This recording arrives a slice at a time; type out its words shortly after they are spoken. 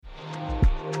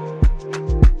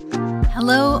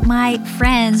Hello, my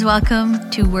friends. Welcome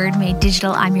to Word Made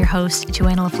Digital. I'm your host,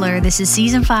 Joanna LaFleur. This is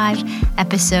Season 5,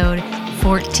 Episode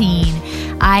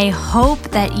 14. I hope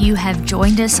that you have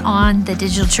joined us on the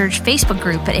Digital Church Facebook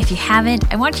group, but if you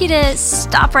haven't, I want you to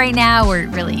stop right now, or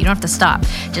really, you don't have to stop.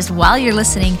 Just while you're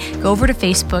listening, go over to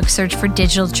Facebook, search for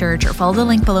Digital Church, or follow the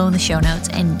link below in the show notes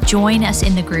and join us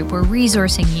in the group. We're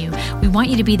resourcing you. We want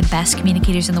you to be the best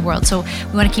communicators in the world, so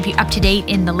we want to keep you up to date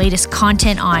in the latest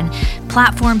content on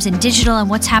platforms and digital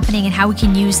and what's happening and how we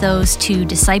can use those to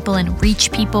disciple and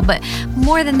reach people. But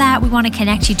more than that, we want to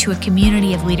connect you to a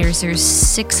community of leaders. There's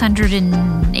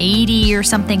 680 or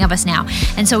something of us now.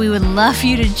 And so we would love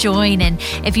you to join. And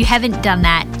if you haven't done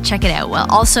that, check it out. Well,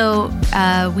 also,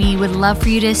 we would love for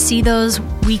you to see those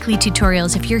weekly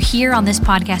tutorials. If you're here on this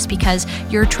podcast because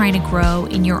you're trying to grow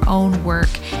in your own work,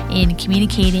 in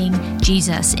communicating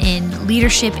Jesus, in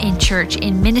leadership in church,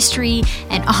 in ministry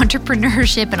and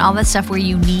entrepreneurship and all that stuff where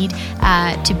you need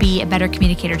to be a better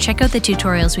communicator, check out the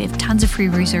tutorials. We have tons of free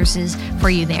resources for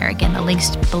you there. Again, the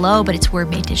link's below, but it's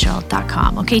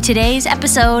wordmadedigital.com. Okay, today's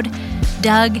episode,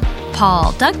 Doug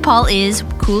Paul. Doug Paul is,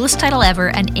 coolest title ever,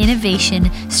 an innovation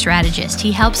strategist.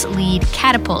 He helps lead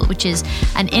Catapult, which is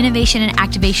an innovation and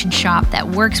activation shop that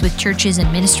works with churches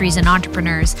and ministries and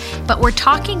entrepreneurs. But we're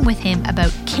talking with him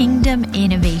about kingdom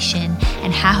innovation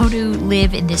and how to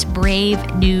live in this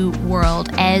brave new world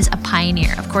as a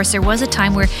pioneer. Of course, there was a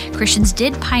time where Christians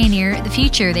did pioneer the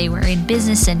future. They were in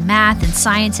business and math and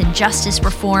science and justice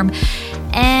reform.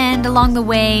 And along the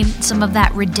way, some of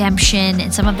that redemption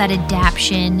and some of that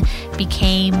adaption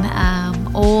became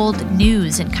old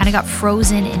news and kind of got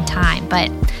frozen in time. But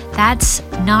that's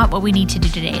not what we need to do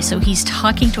today. So he's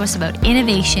talking to us about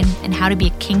innovation and how to be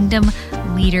a kingdom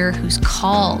leader who's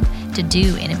called to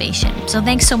do innovation. So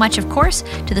thanks so much, of course,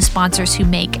 to the sponsors who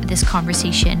make this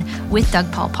conversation with Doug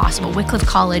Paul possible. Wycliffe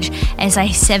College, as I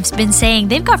have been saying,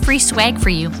 they've got free swag for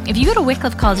you. If you go to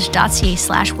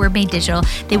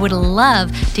wycliffecollege.ca/wordmadedigital, they would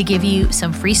love to give you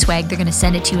some free swag. They're going to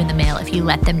send it to you in the mail if you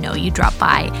let them know you drop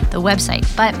by the website.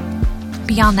 But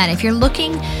beyond that, if you're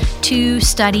looking to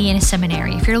study in a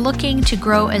seminary, if you're looking to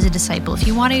grow as a disciple, if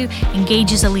you want to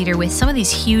engage as a leader with some of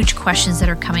these huge questions that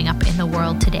are coming up in the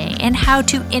world today and how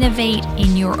to innovate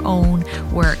in your own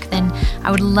work, then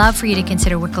I would love for you to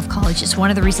consider Wycliffe College. It's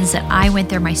one of the reasons that I went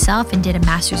there myself and did a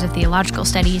Master's of Theological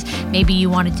Studies. Maybe you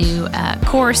want to do a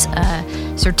course, a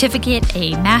certificate,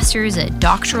 a master's, a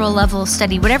doctoral level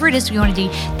study, whatever it is you want to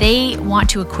do. They want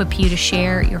to equip you to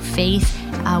share your faith.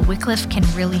 Wycliffe can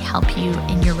really help you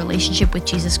in your relationship with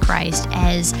Jesus Christ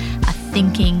as a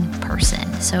thinking person.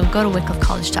 So go to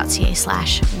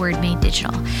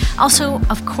wycliffecollege.ca/wordmadedigital. Also,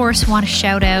 of course, want to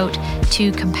shout out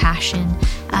to Compassion.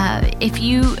 If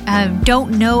you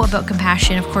don't know about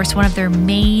Compassion, of course, one of their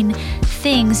main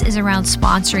things is around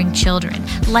sponsoring children.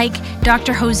 Like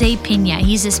Dr. Jose Pina,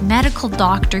 he's this medical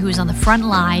doctor who's on the front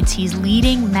lines. He's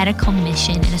leading medical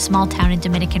mission in a small town in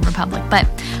Dominican Republic. But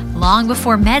long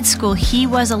before med school, he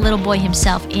was a little boy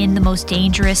himself in the most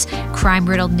dangerous,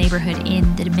 crime-riddled neighborhood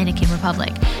in the Dominican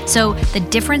Republic. So the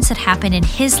difference that happened in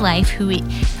his life,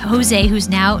 Jose, who's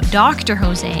now Dr.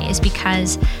 Jose, is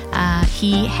because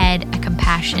he had a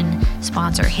Compassion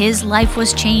sponsor. His life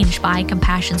was changed by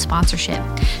Compassion sponsorship.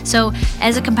 So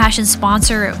as a Compassion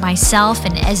sponsor myself,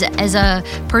 and as a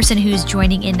person who's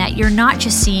joining in that, you're not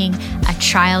just seeing a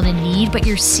child in need, but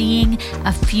you're seeing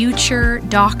a future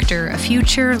doctor, a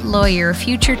future lawyer, a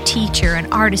future teacher, an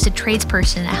artist, a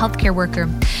tradesperson, a healthcare worker.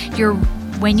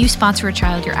 When you sponsor a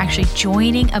child, you're actually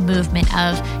joining a movement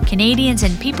of Canadians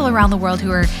and people around the world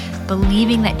who are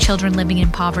believing that children living in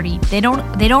poverty, they don't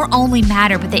only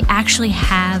matter, but they actually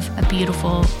have a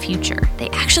beautiful future. They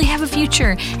actually have a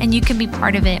future, and you can be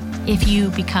part of it if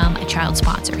you become a child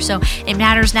sponsor. So it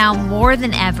matters now more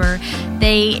than ever.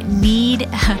 They need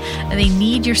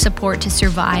your support to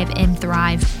survive and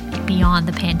thrive beyond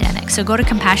the pandemic. So go to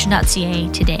compassion.ca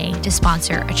today to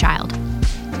sponsor a child.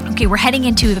 Okay, we're heading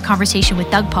into the conversation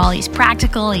with Doug Paul. He's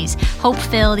practical, he's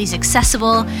hope-filled, he's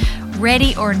accessible,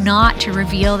 ready or not to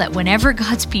reveal that whenever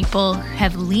God's people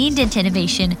have leaned into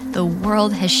innovation, the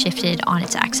world has shifted on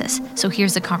its axis. So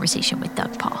here's the conversation with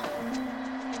Doug Paul.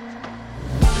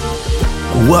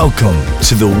 Welcome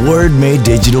to the Word Made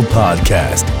Digital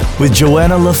podcast with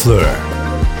Joanna LaFleur.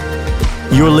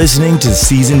 You're listening to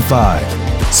Season 5,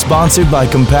 sponsored by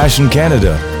Compassion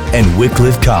Canada and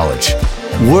Wycliffe College.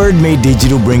 Word Made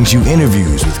Digital brings you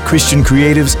interviews with Christian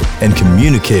creatives and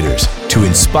communicators to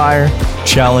inspire,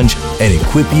 challenge, and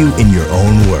equip you in your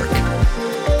own work.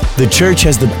 The church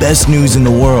has the best news in the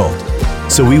world,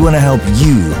 so we want to help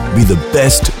you be the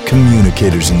best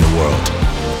communicators in the world.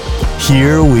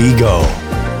 Here we go.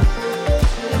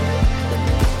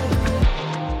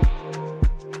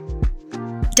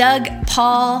 Doug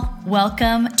Paul,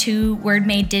 welcome to Word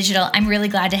Made Digital. I'm really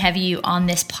glad to have you on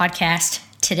this podcast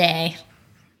today.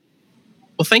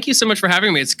 Well, thank you so much for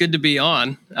having me. It's good to be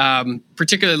on.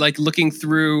 Particularly like looking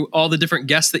through all the different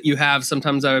guests that you have.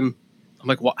 Sometimes I'm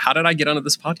like, well, how did I get onto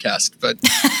this podcast? But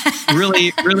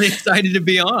really, really excited to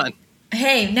be on.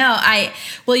 Hey,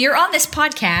 well, you're on this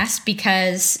podcast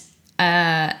because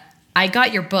I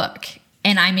got your book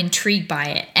and I'm intrigued by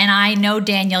it. And I know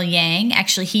Daniel Yang.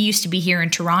 Actually, he used to be here in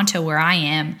Toronto where I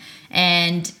am.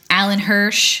 And Alan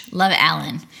Hirsch, love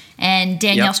Alan. And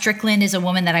Danielle Strickland is a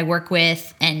woman that I work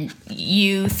with. And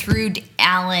you, through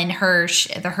Alan Hirsch,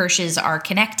 the Hirsches are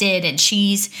connected. And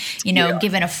she's,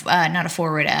 given not a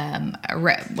forward,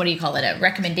 what do you call it? A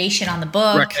recommendation on the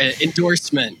book.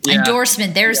 Endorsement. Yeah.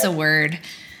 Endorsement, there's the word.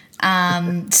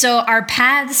 So our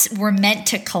paths were meant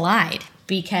to collide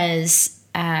because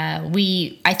I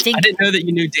didn't know that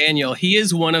you knew Daniel. He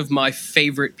is one of my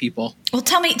favorite people. Well,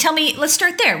 tell me, let's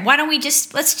start there. Why don't we this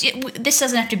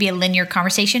doesn't have to be a linear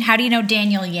conversation. How do you know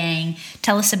Daniel Yang?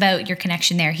 Tell us about your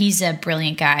connection there. He's a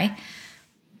brilliant guy.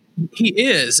 He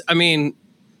is. I mean,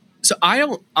 so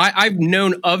I've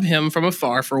known of him from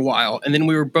afar for a while. And then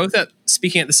we were both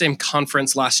speaking at the same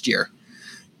conference last year.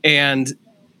 And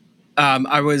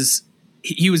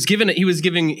he was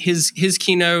giving his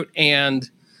keynote, and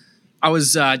I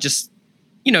was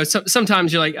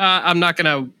sometimes you're like, I'm not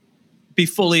going to be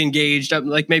fully engaged. I'm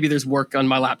like, maybe there's work on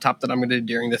my laptop that I'm going to do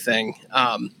during the thing.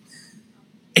 And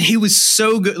he was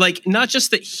so good. Like, not just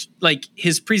that,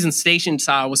 his presentation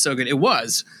style was so good. It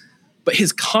was, but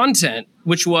his content,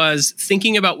 which was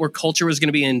thinking about where culture was going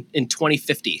to be in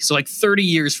 2050. So like 30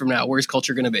 years from now, where's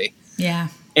culture going to be? Yeah.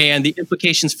 And the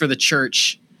implications for the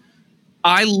church.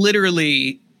 I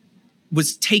literally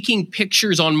was taking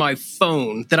pictures on my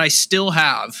phone that I still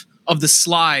have of the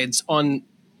slides on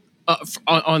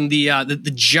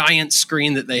the giant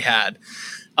screen that they had,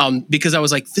 because I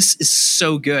was like, this is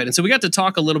so good. And so we got to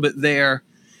talk a little bit there.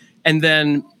 And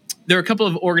then there are a couple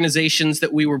of organizations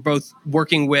that we were both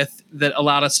working with that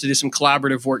allowed us to do some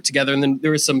collaborative work together. And then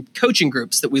there were some coaching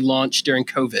groups that we launched during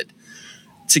COVID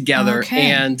together.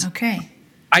 And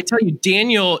I tell you,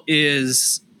 Daniel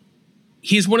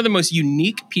he's one of the most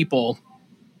unique people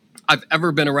I've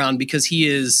ever been around, because he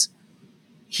is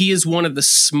one of the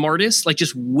smartest, like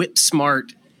just whip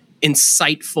smart,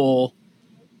 insightful,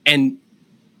 and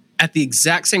at the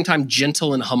exact same time,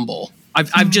 gentle and humble.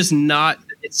 I've just not,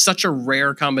 it's such a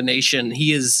rare combination.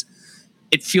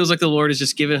 It feels like the Lord has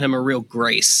just given him a real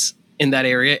grace in that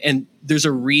area. And there's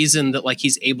a reason that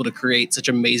he's able to create such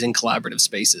amazing collaborative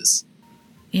spaces.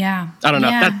 Yeah. I don't know.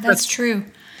 Yeah, that's true.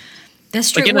 That's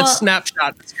true. Again, a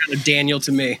snapshot that's kind of Daniel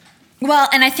to me. Well,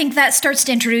 and I think that starts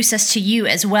to introduce us to you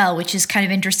as well, which is kind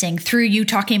of interesting. Through you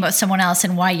talking about someone else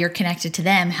and why you're connected to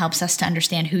them helps us to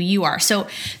understand who you are. So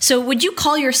would you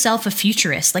call yourself a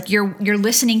futurist? Like you're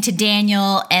listening to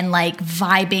Daniel and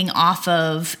vibing off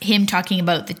of him talking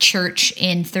about the church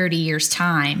in 30 years'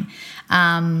 time.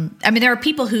 There are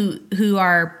people who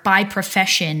are by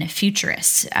profession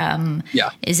futurists.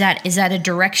 Is that a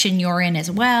direction you're in as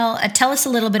well? Tell us a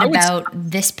little bit about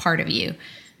this part of you.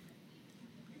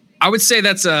 I would say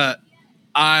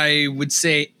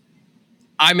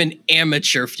I'm an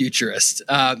amateur futurist.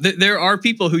 There are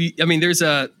people who,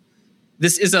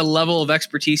 this is a level of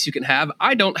expertise you can have.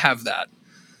 I don't have that.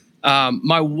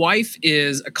 My wife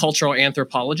is a cultural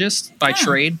anthropologist by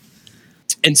trade.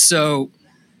 And so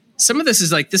some of this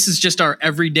is just our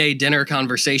everyday dinner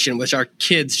conversation, which our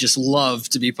kids just love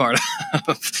to be part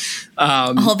of.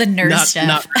 All the nerd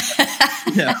stuff.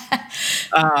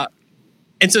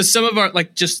 And so some of our,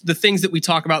 just the things that we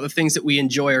talk about, the things that we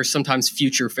enjoy are sometimes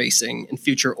future facing and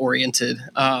future oriented.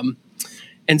 And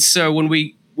so when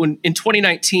in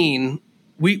 2019,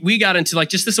 we got into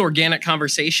just this organic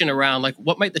conversation around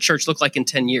what might the church look like in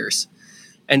 10 years.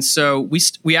 And so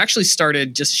we actually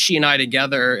started just she and I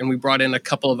together, and we brought in a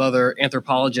couple of other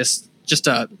anthropologists.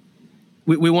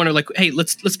 We wanted hey,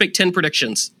 let's make 10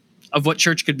 predictions of what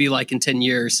church could be like in 10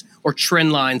 years, or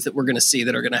trend lines that we're going to see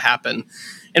that are going to happen.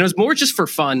 And it was more just for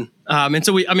fun. And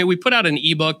so we put out an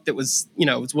ebook that was,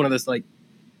 it was one of those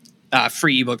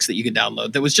free ebooks that you could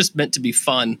download that was just meant to be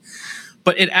fun.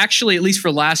 But it actually, at least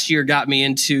for last year, got me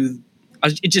into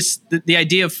the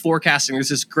idea of forecasting. There's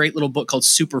this great little book called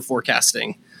Super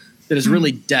Forecasting that is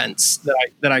really dense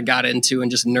that I got into and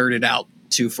just nerded out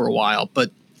to for a while.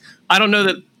 But I don't know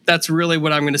that that's really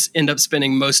what I'm going to end up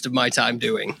spending most of my time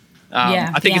doing.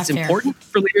 I think it's important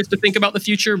for leaders to think about the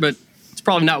future, but it's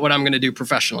probably not what I'm going to do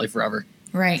professionally forever.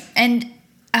 Right. And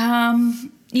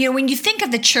when you think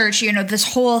of the church,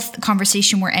 this whole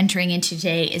conversation we're entering into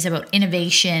today is about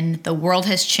innovation. The world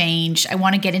has changed. I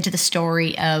want to get into the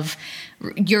story of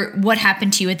what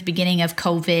happened to you at the beginning of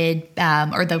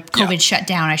COVID, or the COVID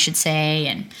shutdown, I should say,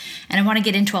 and I want to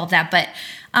get into all of that. But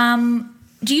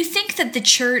do you think that the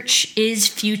church is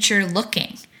future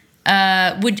looking?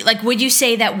 Would you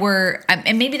say that we're?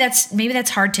 And maybe that's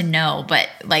hard to know, but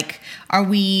are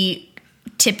we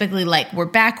typically we're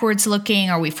backwards looking?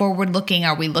 Are we forward looking?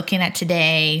 Are we looking at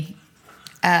today?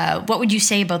 What would you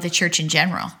say about the church in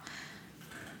general?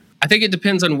 I think it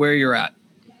depends on where you're at.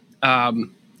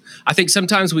 I think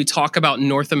sometimes we talk about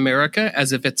North America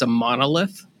as if it's a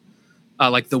monolith,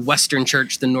 like the Western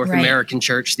church, the North American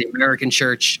church, the American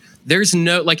church. There's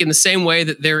no, in the same way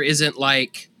that there isn't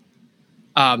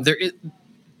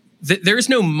there is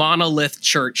no monolith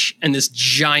church in this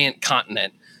giant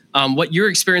continent. What you're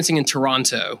experiencing in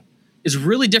Toronto is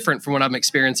really different from what I'm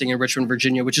experiencing in Richmond,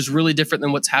 Virginia, which is really different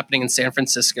than what's happening in San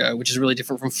Francisco, which is really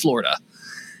different from Florida.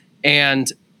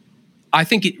 And I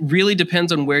think it really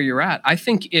depends on where you're at. I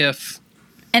think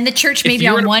and the church may be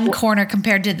on one corner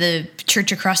compared to the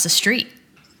church across the street.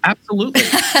 Absolutely.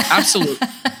 Absolutely.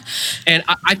 And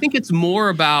I think it's more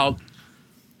about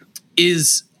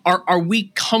are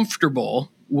we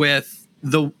comfortable with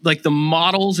the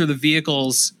models or the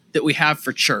vehicles that we have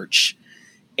for church?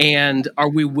 And are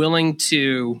we willing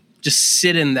to just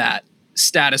sit in that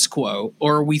status quo?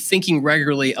 Or are we thinking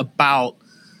regularly about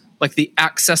the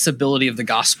accessibility of the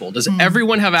gospel? Does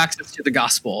everyone have access to the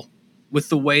gospel with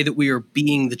the way that we are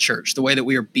being the church, the way that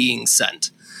we are being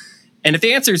sent? And if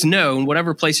the answer is no, in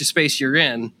whatever place or space you're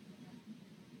in,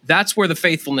 that's where the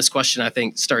faithfulness question, I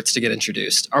think, starts to get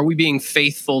introduced. Are we being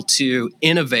faithful to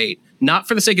innovate, not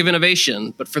for the sake of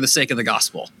innovation, but for the sake of the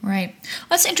gospel? Right. Well,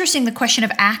 that's interesting, the question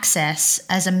of access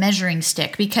as a measuring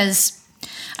stick, because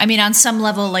on some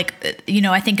level,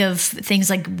 I think of things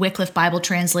like Wycliffe Bible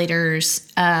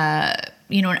Translators,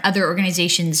 and other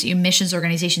organizations, missions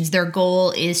organizations. Their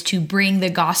goal is to bring the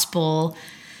gospel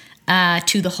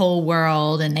to the whole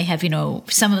world. And they have,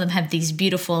 some of them have these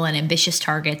beautiful and ambitious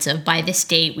targets of, by this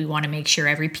date, we want to make sure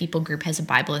every people group has a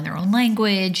Bible in their own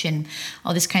language and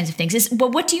all these kinds of things.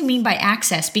 But what do you mean by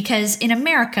access? Because in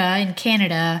America, in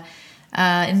Canada,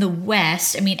 in the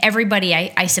West, everybody,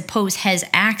 I suppose, has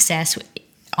access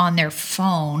on their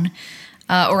phone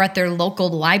or at their local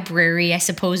library. I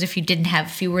suppose if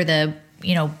you were the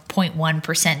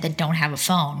 0.1% that don't have a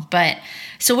phone. But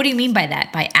so what do you mean by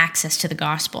that, by access to the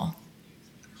gospel?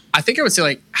 I think I would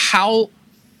say how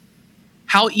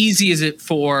easy is it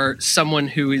for someone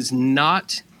who is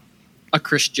not a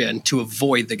Christian to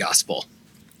avoid the gospel?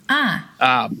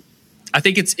 I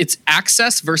think it's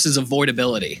access versus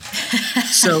avoidability.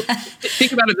 So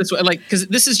think about it this way, because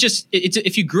this is just,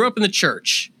 if you grew up in the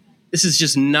church, this is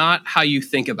just not how you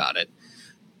think about it.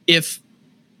 If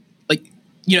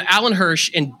Alan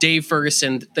Hirsch and Dave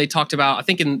Ferguson, they talked about, I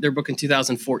think in their book in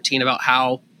 2014, about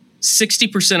how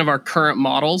 60% of our current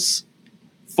models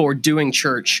for doing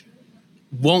church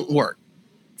won't work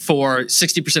for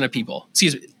 60% of people.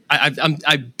 Excuse me,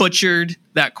 I butchered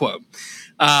that quote.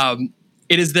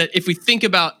 It is that if we think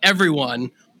about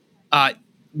everyone,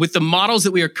 with the models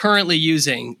that we are currently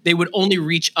using, they would only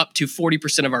reach up to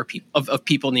 40% of our of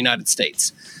people in the United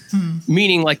States.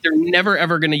 Meaning they're never,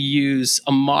 ever going to use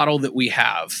a model that we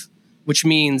have, which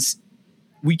means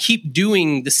we keep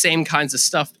doing the same kinds of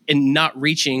stuff and not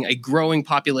reaching a growing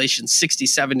population, 60,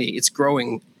 70. It's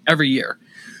growing every year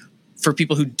for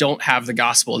people who don't have the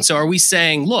gospel. And so are we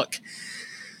saying, look,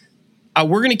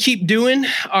 we're going to keep doing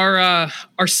our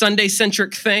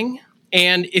Sunday-centric thing,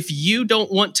 and if you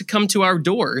don't want to come to our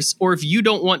doors, or if you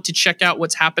don't want to check out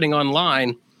what's happening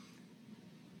online,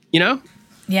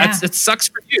 it sucks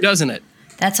for you, doesn't it?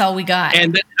 That's all we got.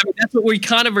 And that's what we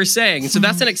kind of are saying. So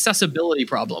that's an accessibility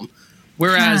problem.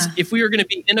 Whereas if we were going to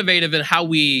be innovative in how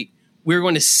we're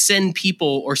going to send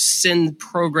people or send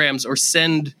programs or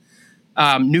send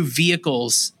new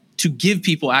vehicles to give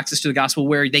people access to the gospel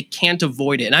where they can't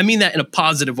avoid it. And I mean that in a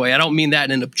positive way. I don't mean that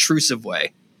in an obtrusive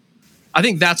way. I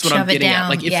think that's what I'm getting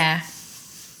at.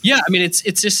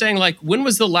 It's just saying, when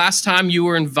was the last time you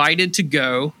were invited to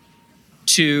go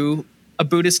to a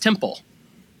Buddhist temple?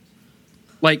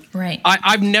 Right.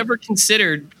 I've never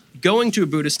considered going to a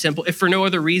Buddhist temple if for no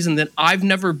other reason than I've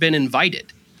never been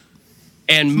invited.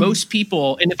 And most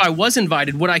people, and if I was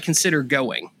invited, would I consider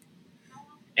going?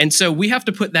 And so we have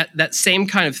to put that same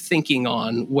kind of thinking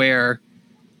on, where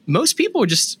most people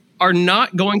are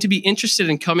not going to be interested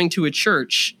in coming to a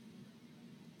church,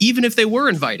 even if they were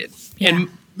invited. Yeah. And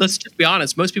let's just be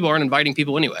honest, most people aren't inviting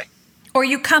people anyway. Or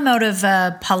you come out of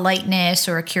a politeness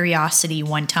or a curiosity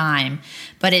one time,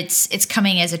 but it's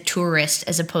coming as a tourist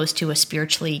as opposed to a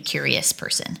spiritually curious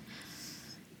person.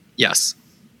 Yes.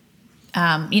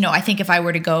 I think if I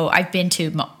were to go, I've been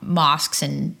to mosques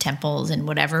and temples and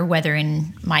whatever, whether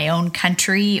in my own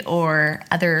country or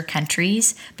other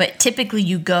countries, but typically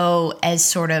you go as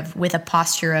sort of with a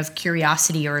posture of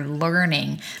curiosity or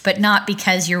learning, but not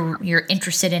because you're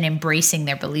interested in embracing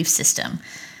their belief system.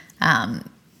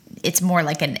 It's more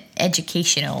like an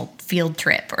educational field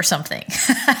trip or something.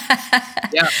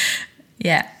 Yeah.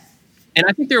 Yeah. And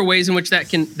I think there are ways in which that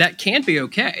can be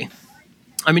okay.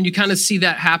 I mean, you kind of see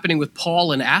that happening with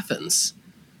Paul in Athens,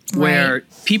 where Right.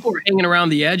 people are hanging around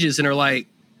the edges and are like,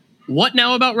 what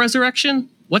now about resurrection?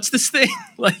 What's this thing?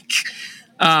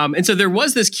 And so there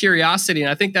was this curiosity,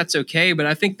 and I think that's okay. But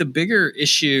I think the bigger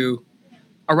issue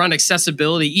around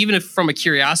accessibility, even if from a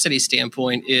curiosity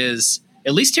standpoint, is,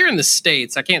 at least here in the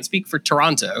States, I can't speak for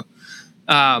Toronto.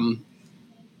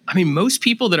 Most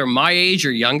people that are my age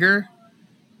or younger,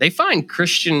 they find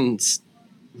Christians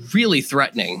really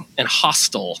threatening and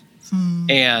hostile,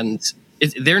 and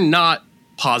they're not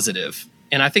positive.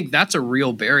 And I think that's a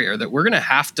real barrier that we're going to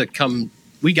have to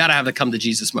we got to have a come to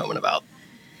Jesus moment about.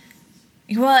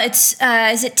 Well, it's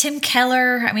is it Tim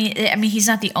Keller? I mean, he's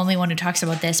not the only one who talks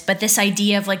about this, but this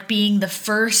idea of like being the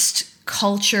first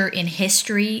culture in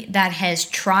history that has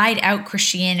tried out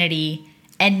Christianity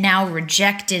and now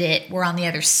rejected it. We're on the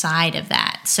other side of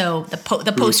that. So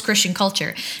the post-Christian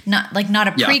culture, not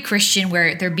a pre-Christian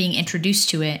where they're being introduced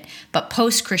to it, but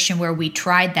post-Christian where we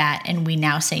tried that and we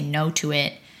now say no to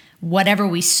it. Whatever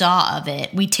we saw of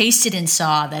it, we tasted and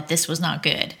saw that this was not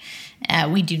good.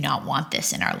 We do not want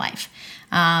this in our life.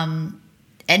 And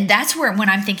that's where, when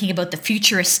I'm thinking about the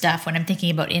futurist stuff, when I'm thinking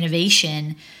about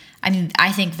innovation,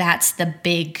 I think that's the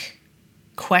big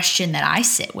question that I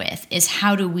sit with, is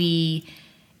how do we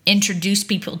introduce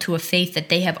people to a faith that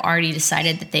they have already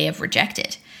decided that they have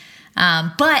rejected?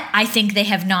 But I think they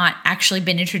have not actually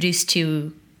been introduced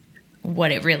to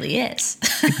what it really is.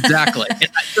 Exactly.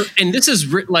 And this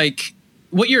is like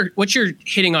what you're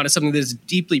hitting on is something that is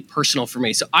deeply personal for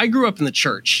me. So I grew up in the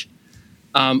church.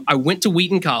 I went to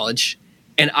Wheaton College,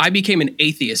 and I became an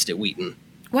atheist at Wheaton.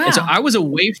 Wow. And so I was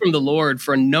away from the Lord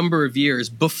for a number of years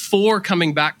before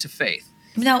coming back to faith.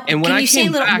 Now, and when can you say a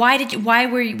little? Back, why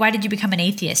did you become an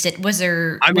atheist? Was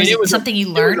it was something you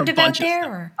learned about there?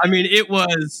 Or?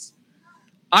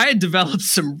 I had developed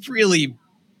some really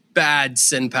bad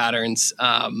sin patterns,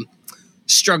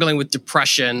 struggling with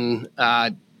depression.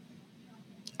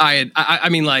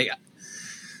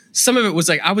 Some of it was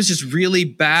like I was just really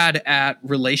bad at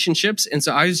relationships, and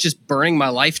so I was just burning my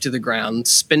life to the ground,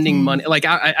 spending money. Like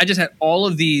I just had all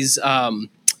of these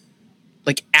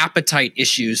like appetite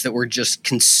issues that were just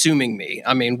consuming me.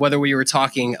 I mean, whether we were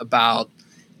talking about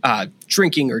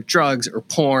drinking or drugs or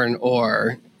porn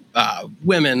or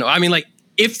women,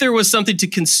 if there was something to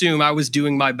consume, I was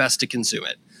doing my best to consume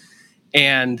it,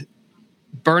 and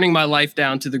burning my life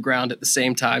down to the ground at the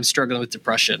same time, struggling with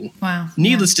depression. Wow.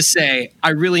 Needless to say,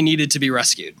 I really needed to be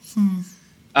rescued.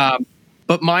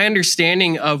 But my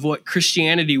understanding of what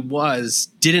Christianity was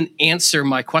didn't answer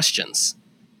my questions.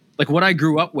 Like what I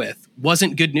grew up with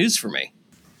wasn't good news for me.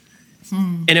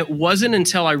 And it wasn't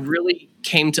until I really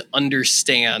came to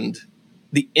understand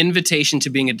the invitation to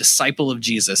being a disciple of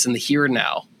Jesus in the here and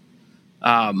now.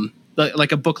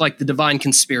 Like a book like The Divine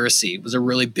Conspiracy was a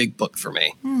really big book for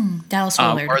me. Dallas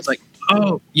Willard. Where it's like,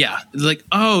 I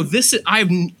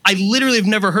literally have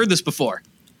never heard this before.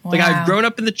 Wow. Like I've grown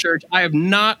up in the church. I have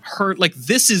not heard, like,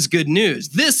 this is good news.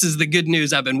 This is the good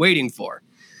news I've been waiting for.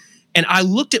 And I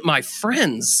looked at my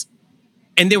friends,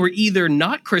 and they were either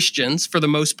not Christians for the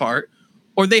most part,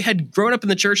 or they had grown up in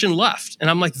the church and left. And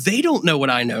I'm like, they don't know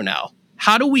what I know now.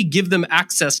 How do we give them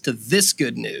access to this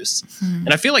good news? And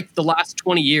I feel like the last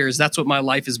 20 years, that's what my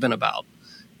life has been about,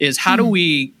 is how do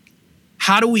we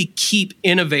keep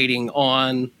innovating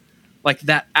on like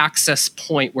that access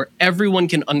point where everyone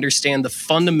can understand the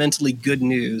fundamentally good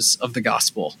news of the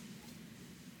gospel?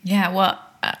 Yeah, well,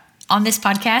 on this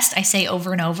podcast, I say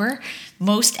over and over,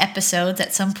 most episodes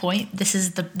at some point, this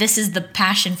is the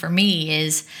passion for me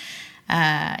is,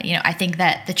 I think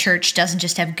that the church doesn't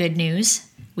just have good news.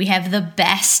 We have the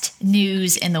best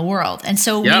news in the world. And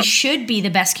so we should be the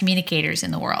best communicators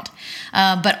in the world.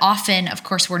 But often, of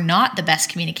course, we're not the best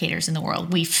communicators in the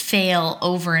world. We fail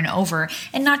over and over.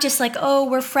 And not just like, oh,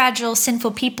 we're fragile,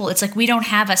 sinful people. It's like we don't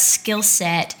have a skill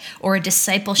set or a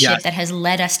discipleship that has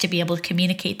led us to be able to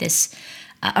communicate this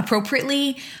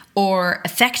appropriately or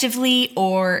effectively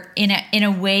or in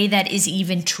a way that is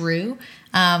even true.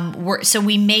 So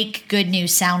we make good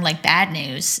news sound like bad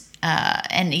news.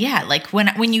 And yeah, like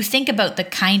when you think about the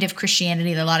kind of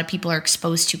Christianity that a lot of people are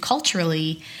exposed to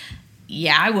culturally,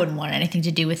 yeah, I wouldn't want anything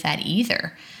to do with that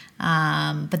either.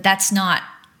 But that's not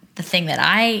the thing that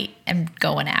I am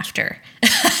going after.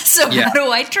 So how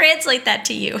do I translate that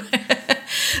to you,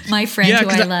 my friend who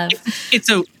I love?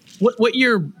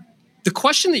 The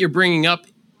question that you're bringing up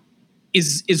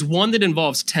is one that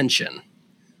involves tension,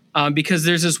 because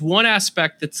there's this one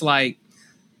aspect that's like,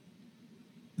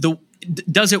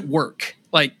 does it work?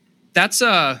 Like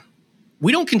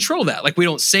we don't control that. Like we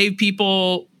don't save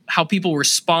people, how people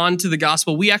respond to the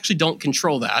gospel. We actually don't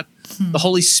control that. The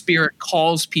Holy Spirit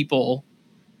calls people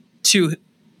to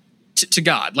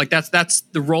God. Like that's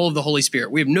the role of the Holy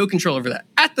Spirit. We have no control over that.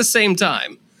 At the same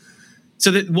time,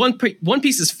 so that one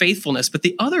piece is faithfulness, but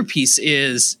the other piece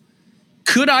is,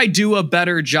 could I do a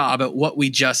better job at what we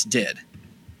just did?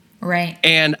 Right.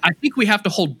 And I think we have to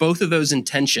hold both of those in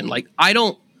tension. Like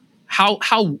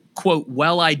how quote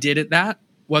well I did at that,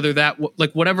 whether that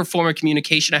like whatever form of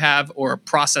communication I have or a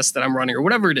process that I'm running or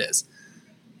whatever it is.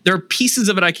 There are pieces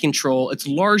of it I control. It's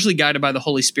largely guided by the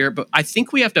Holy Spirit, but I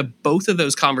think we have to have both of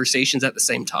those conversations at the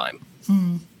same time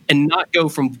and not go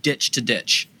from ditch to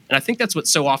ditch. And I think that's what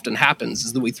so often happens,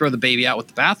 is that we throw the baby out with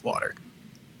the bathwater.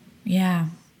 Yeah.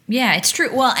 Yeah, it's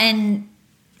true. Well, and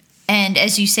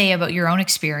as you say about your own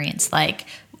experience, like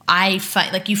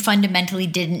you fundamentally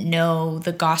didn't know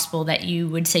the gospel that you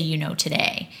would say you know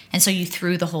today. And so you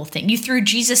threw the whole thing. You threw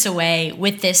Jesus away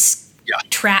with this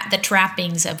the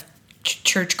trappings of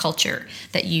church culture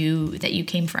that you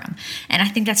came from. And I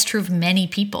think that's true of many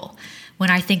people. When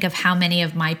I think of how many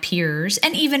of my peers,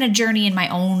 and even a journey in my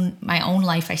own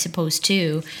life, I suppose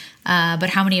too, but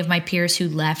how many of my peers who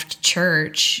left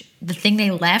church, the thing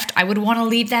they left, I would want to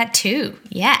leave that too.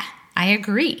 Yeah, I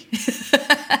agree.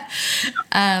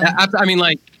 I mean,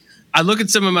 like, I look at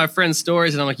some of my friends'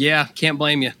 stories and I'm like, yeah, can't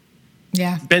blame you.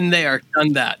 Yeah. Been there,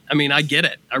 done that. I mean, I get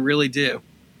it. I really do.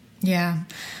 Yeah.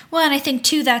 Well, and I think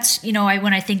too, that's, when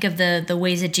I think of the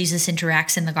ways that Jesus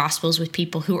interacts in the Gospels with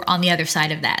people who are on the other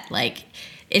side of that, like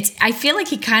I feel like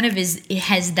he kind of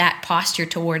has that posture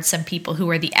towards some people who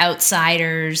are the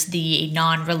outsiders, the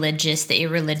non-religious, the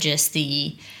irreligious,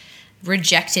 the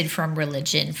rejected from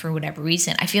religion for whatever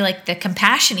reason. I feel like the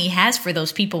compassion he has for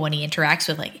those people when he interacts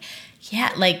with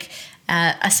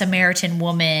a Samaritan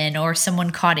woman or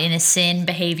someone caught in a sin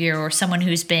behavior or someone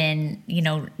who's been,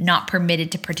 not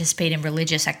permitted to participate in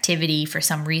religious activity for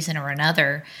some reason or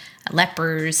another,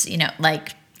 lepers,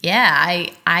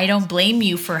 I don't blame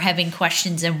you for having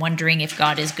questions and wondering if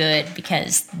God is good,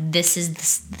 because this is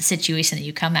the situation that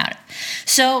you come out of.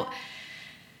 So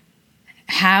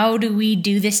how do we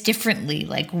do this differently?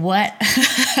 Like what?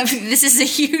 This is a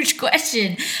huge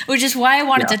question, which is why I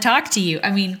wanted to talk to you.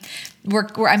 I mean, we're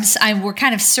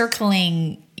kind of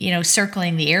circling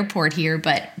the airport here,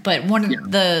 but one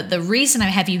of the reason I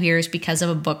have you here is because of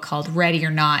a book called Ready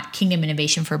or Not: Kingdom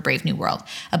Innovation for a Brave New World,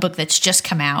 a book that's just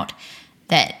come out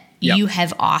that you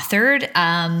have authored.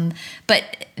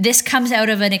 But this comes out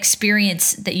of an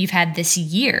experience that you've had this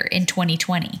year in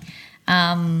 2020.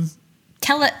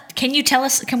 Can you tell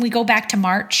us, can we go back to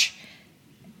March?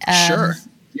 Sure.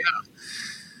 Yeah.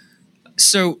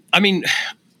 So, I mean,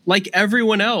 like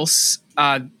everyone else,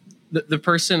 the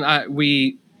person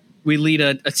we lead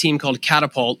a team called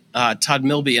Catapult, Todd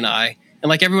Milby and I, and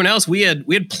like everyone else, we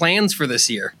had plans for this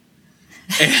year,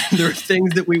 and there were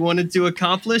things that we wanted to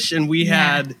accomplish, and we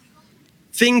had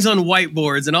things on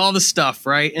whiteboards and all the stuff,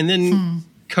 right? And then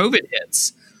COVID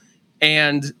hits,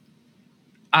 and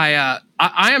I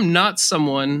am not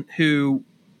someone who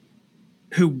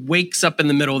wakes up in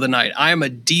the middle of the night. I am a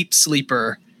deep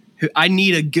sleeper. I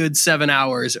need a good 7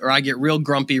 hours or I get real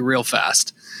grumpy real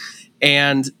fast.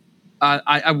 And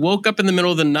I woke up in the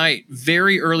middle of the night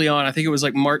very early on. I think it was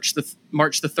like March the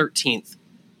 13th,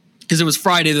 because it was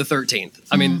Friday the 13th.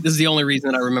 I mean, this is the only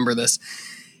reason that I remember this.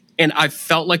 And I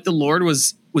felt like the Lord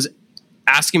was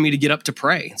asking me to get up to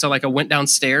pray. So like I went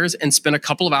downstairs and spent a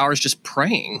couple of hours just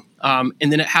praying. And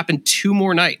then it happened 2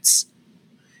 more nights.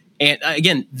 And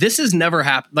again, this has never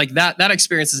happened. Like that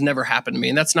experience has never happened to me.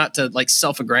 And that's not to like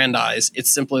self-aggrandize. It's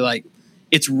simply like,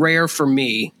 it's rare for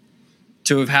me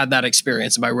to have had that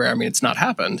experience. And by rare, I mean, it's not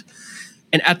happened.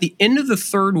 And at the end of the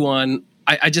third one,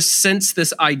 I just sensed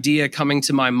this idea coming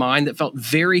to my mind that felt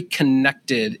very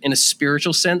connected in a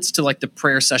spiritual sense to like the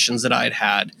prayer sessions that I had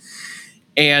had.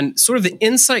 And sort of the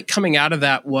insight coming out of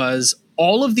that was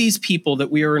all of these people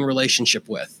that we are in relationship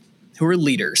with, who are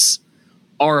leaders,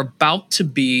 are about to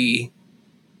be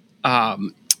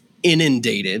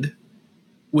inundated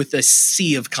with a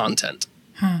sea of content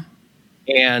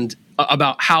and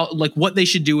about how, like, what they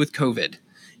should do with COVID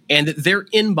and that their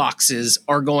inboxes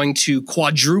are going to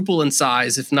quadruple in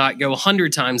size, if not go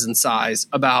 100 times in size,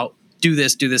 about do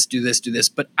this, do this, do this, do this.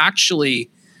 But actually,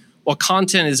 while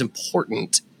content is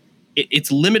important,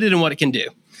 it's limited in what it can do.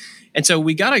 And so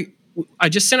I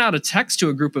just sent out a text to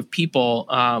a group of people,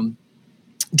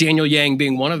 Daniel Yang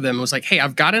being one of them, was like, hey,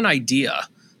 I've got an idea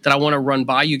that I want to run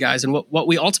by you guys. And what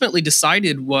we ultimately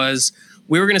decided was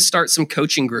we were going to start some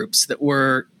coaching groups that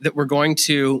were going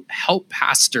to help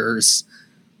pastors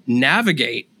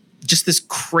navigate just this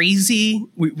crazy,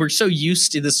 we're so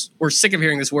used to this, we're sick of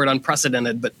hearing this word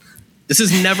unprecedented, but this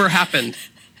has never happened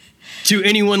to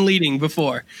anyone leading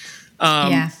before.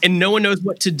 And no one knows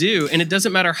what to do. And it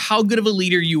doesn't matter how good of a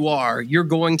leader you are, you're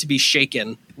going to be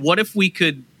shaken. What if we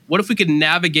could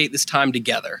navigate this time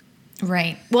together?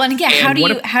 Right. Well, and again,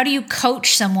 how do you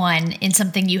coach someone in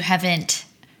something you haven't,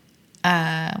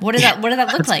 what does that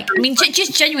look like? I mean,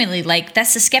 just genuinely, like,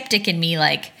 that's the skeptic in me.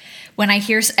 Like, when I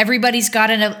hear everybody's got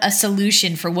a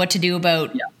solution for what to do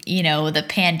about, the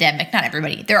pandemic, not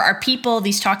everybody, there are people,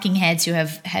 these talking heads who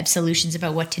have solutions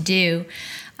about what to do.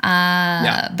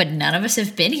 But none of us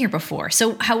have been here before.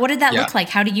 So what did that look like?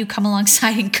 How do you come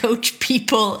alongside and coach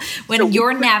people when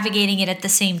you're navigating it at the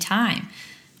same time?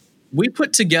 We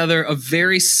put together a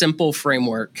very simple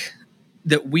framework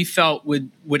that we felt would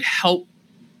help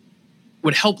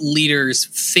leaders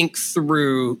think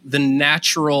through the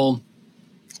natural,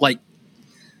 like,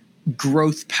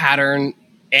 growth pattern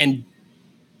and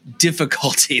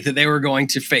difficulty that they were going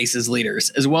to face as leaders,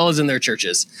 as well as in their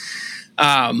churches.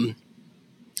 And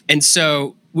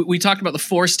so we talked about the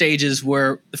 4 stages,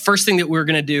 where the first thing that we're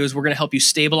going to do is we're going to help you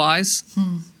stabilize.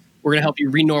 We're going to help you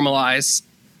renormalize.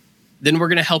 Then we're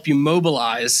going to help you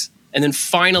mobilize. And then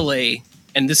finally,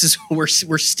 and this is we're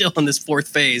still in this 4th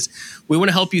phase, we want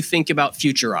to help you think about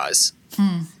futurize.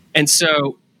 And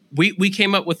so we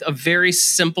came up with a very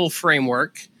simple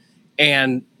framework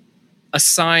and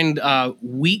assigned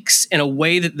weeks in a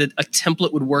way that a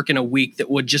template would work in a week that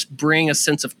would just bring a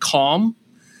sense of calm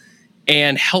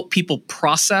and help people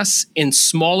process in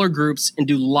smaller groups and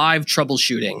do live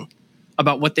troubleshooting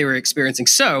about what they were experiencing.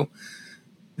 So,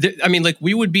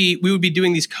 we would be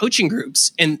doing these coaching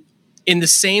groups, and in the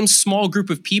same small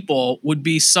group of people would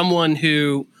be someone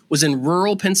who was in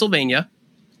rural Pennsylvania,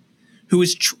 who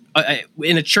was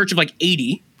in a church of like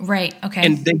 80. Right. Okay.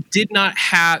 And they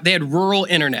had rural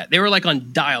internet. They were like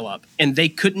on dial-up, and they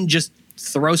couldn't just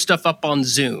throw stuff up on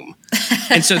Zoom.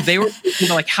 And so they were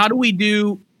like, how do we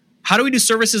do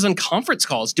services on conference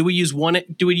calls? Do we use like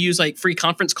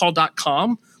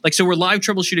freeconferencecall.com? Like, so we're live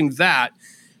troubleshooting that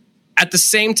at the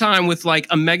same time with like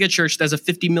a mega church that has a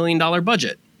 $50 million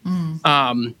budget.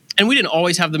 And we didn't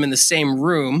always have them in the same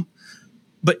room,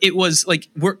 but it was like,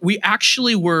 we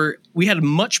had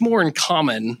much more in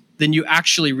common than you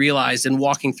actually realized in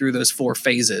walking through those 4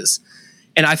 phases.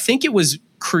 And I think it was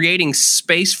creating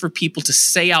space for people to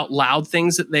say out loud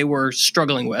things that they were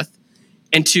struggling with,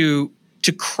 and to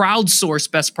crowdsource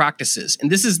best practices.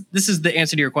 And this is the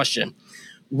answer to your question.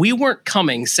 We weren't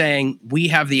coming saying we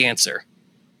have the answer.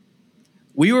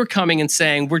 We were coming and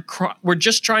saying we're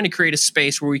just trying to create a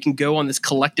space where we can go on this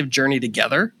collective journey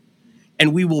together,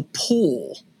 and we will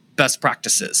pool best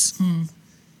practices.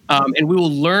 And we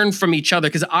will learn from each other,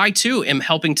 because I too am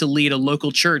helping to lead a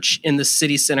local church in the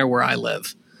city center where I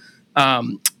live.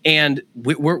 And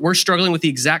we're struggling with the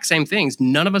exact same things.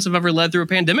 None of us have ever led through a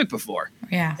pandemic before.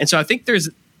 Yeah. And so I think there's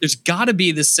got to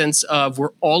be this sense of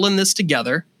we're all in this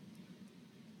together.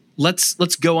 Let's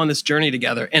go on this journey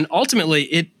together. And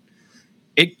ultimately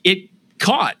it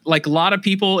caught. Like, a lot of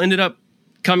people ended up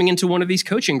coming into one of these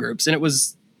coaching groups, and it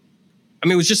was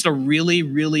just a really,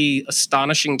 really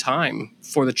astonishing time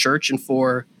for the church, and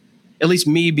for at least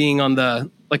me being on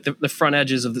the front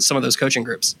edges of some of those coaching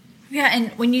groups. Yeah,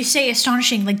 and when you say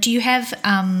astonishing, like, do you have,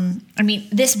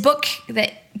 this book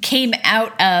that came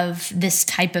out of this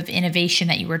type of innovation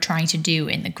that you were trying to do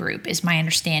in the group, is my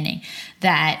understanding,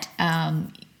 that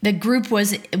the group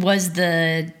was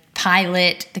the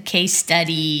pilot, the case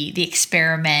study, the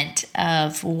experiment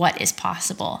of what is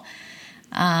possible.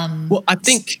 Well, I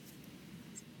think,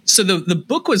 so the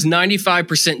book was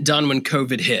 95% done when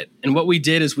COVID hit. And what we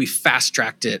did is we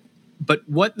fast-tracked it. But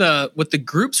what the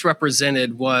groups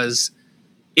represented was,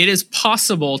 it is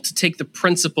possible to take the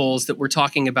principles that we're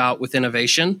talking about with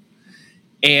innovation,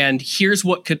 and here's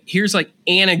like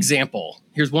an example.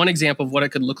 Here's one example of what it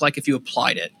could look like if you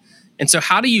applied it. And so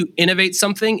how do you innovate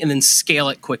something and then scale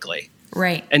it quickly?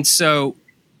 Right. And so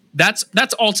that's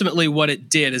ultimately what it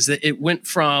did, is that it went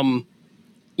from,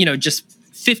 just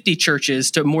 50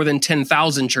 churches to more than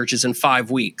 10,000 churches in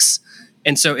 5 weeks.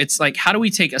 And so it's like, how do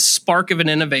we take a spark of an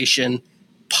innovation,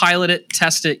 pilot it,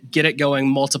 test it, get it going,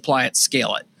 multiply it,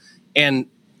 scale it. And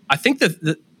I think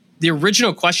that the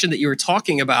original question that you were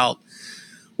talking about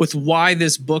with why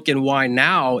this book and why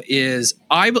now is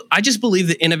I just believe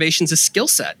that innovation is a skill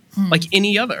set like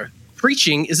any other.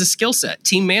 Preaching is a skill set.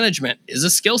 Team management is a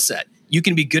skill set. You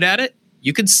can be good at it.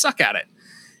 You can suck at it.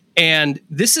 And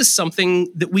this is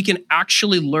something that we can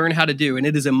actually learn how to do. And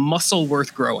it is a muscle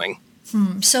worth growing.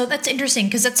 So that's interesting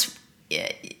because that's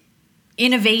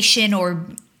innovation or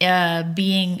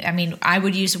being, I mean, I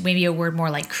would use maybe a word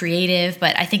more like creative,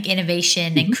 but I think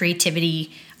innovation and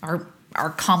creativity are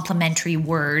complementary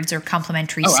words or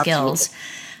complementary skills.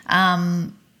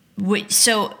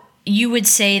 So you would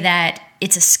say that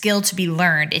it's a skill to be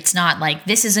learned. It's not like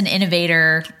this is an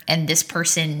innovator and this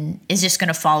person is just going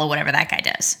to follow whatever that guy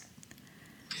does.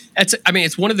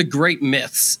 It's one of the great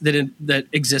myths that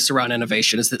exists around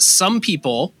innovation is that some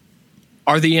people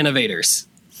are the innovators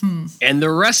and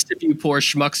the rest of you poor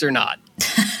schmucks are not.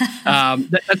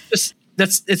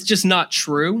 It's just not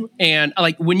true. And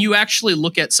like when you actually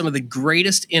look at some of the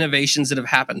greatest innovations that have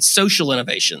happened, social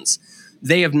innovations,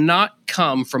 they have not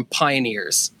come from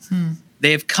pioneers.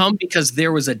 They have come because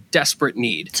there was a desperate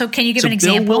need. So can you give an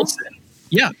example?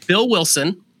 Bill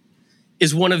Wilson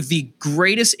is one of the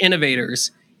greatest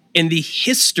innovators in the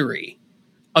history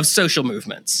of social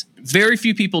movements. Very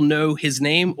few people know his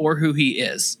name or who he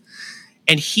is.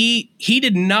 And he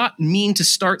did not mean to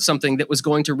start something that was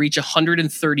going to reach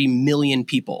 130 million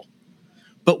people.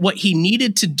 But what he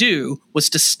needed to do was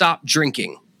to stop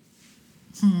drinking.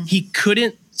 He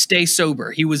couldn't stay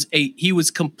sober. He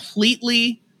was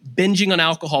completely binging on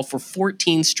alcohol for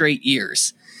 14 straight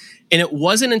years. And it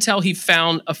wasn't until he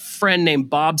found a friend named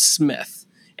Bob Smith,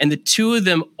 and the two of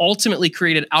them ultimately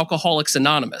created Alcoholics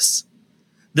Anonymous,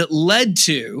 that led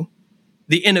to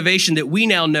the innovation that we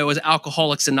now know as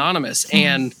Alcoholics Anonymous,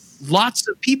 and lots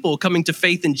of people coming to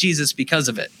faith in Jesus because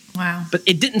of it. Wow. But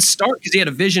it didn't start because he had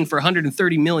a vision for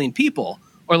 130 million people,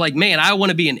 or like, man, I want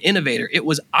to be an innovator. It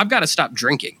was, I've got to stop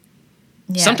drinking.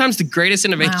 Yeah. Sometimes the greatest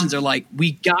innovations are like,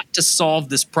 we got to solve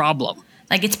this problem.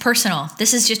 Like it's personal.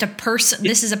 This is just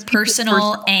this is a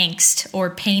personal angst or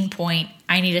pain point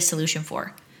I need a solution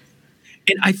for.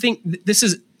 And I think this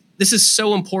is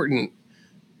so important.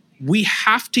 We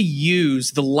have to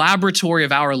use the laboratory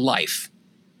of our life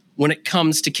when it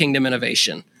comes to kingdom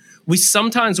innovation. We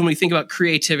sometimes, when we think about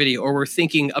creativity or we're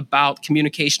thinking about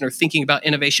communication or thinking about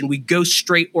innovation, we go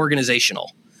straight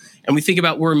organizational. And we think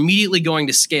about we're immediately going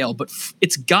to scale, but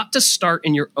it's got to start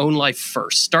in your own life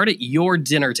first. Start at your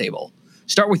dinner table.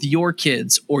 Start with your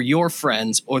kids or your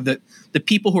friends or the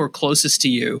people who are closest to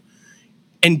you,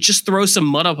 and just throw some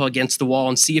mud up against the wall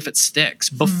and see if it sticks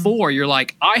before you're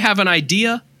like, I have an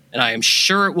idea and I am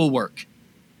sure it will work.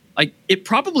 Like it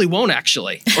probably won't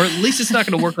actually, or at least it's not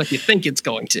going to work like you think it's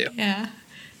going to.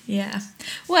 Yeah.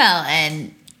 Well,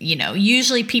 and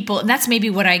usually people, and that's maybe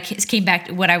what I came back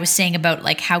to what I was saying about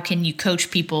like, how can you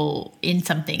coach people in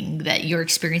something that you're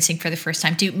experiencing for the first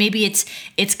time too? Maybe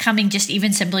it's coming just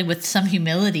even simply with some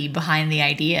humility behind the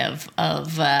idea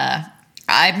of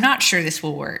I'm not sure this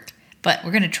will work, but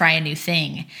we're going to try a new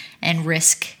thing and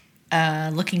risk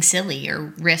looking silly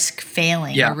or risk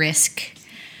failing or risk,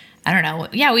 I don't know.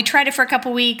 Yeah. We tried it for a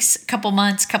couple weeks, couple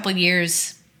months, couple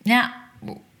years. Yeah.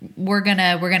 We're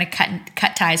gonna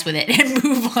cut ties with it and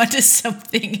move on to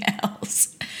something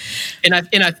else. And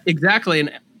I exactly,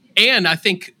 and I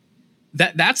think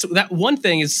that's one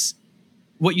thing is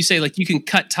what you say, like you can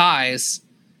cut ties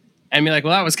and be like,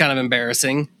 well, that was kind of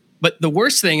embarrassing. But the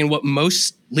worst thing, and what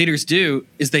most leaders do,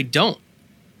 is they don't.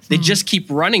 They just keep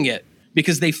running it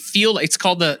because they feel it's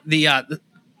called the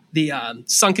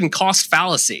sunken cost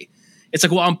fallacy. It's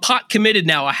like, well, I'm pot committed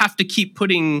now. I have to keep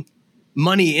putting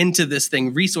money into this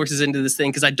thing, resources into this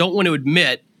thing, because I don't want to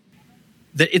admit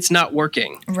that it's not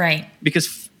working. Right.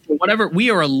 Because we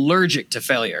are allergic to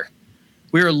failure.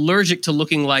 We are allergic to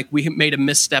looking like we made a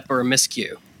misstep or a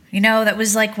miscue. That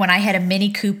was like when I had a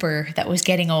Mini Cooper that was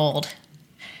getting old.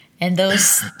 And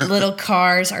those little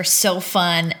cars are so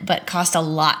fun, but cost a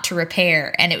lot to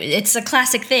repair. And it's a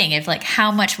classic thing of like,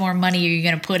 how much more money are you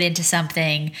going to put into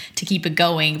something to keep it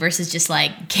going versus just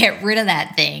like get rid of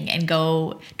that thing and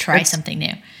go try something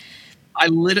new.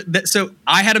 So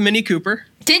I had a Mini Cooper.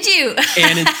 Did you?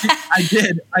 And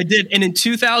I did. And in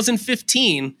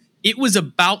 2015, it was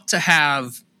about to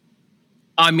have,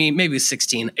 maybe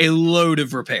 16, a load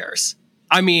of repairs.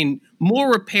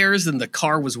 More repairs than the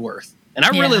car was worth. And I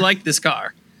really liked this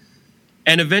car.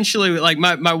 And eventually, like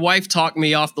my wife talked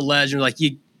me off the ledge and was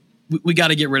like, we got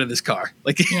to get rid of this car.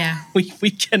 Like, we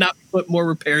cannot put more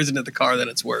repairs into the car than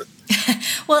it's worth.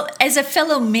 Well, as a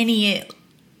fellow Mini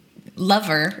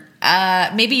lover,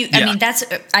 Maybe I mean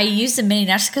I use the mini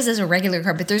not just because there's a regular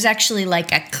club, but there's actually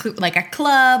like a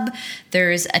club.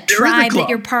 There's a tribe that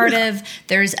you're part of.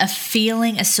 There's a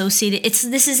feeling associated.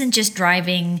 This isn't just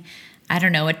driving, I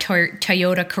don't know, a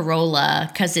Toyota Corolla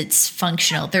because it's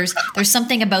functional. There's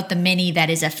something about the Mini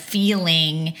that is a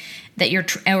feeling that you're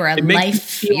or a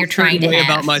life you're trying to have.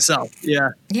 About myself,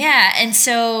 yeah, and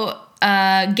so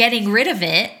getting rid of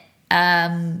it.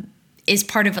 Is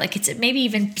part of like, it's maybe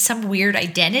even some weird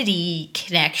identity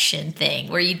connection thing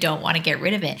where you don't want to get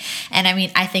rid of it. And I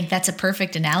mean, I think that's a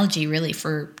perfect analogy really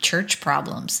for church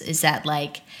problems, is that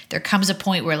like there comes a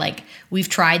point where like we've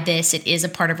tried this, it is a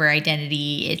part of our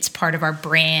identity, it's part of our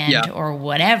brand or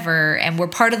whatever, and we're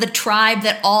part of the tribe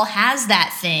that all has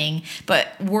that thing, but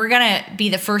we're gonna be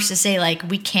the first to say like,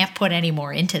 we can't put any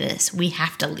more into this, we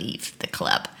have to leave the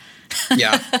club.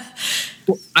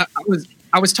 Well,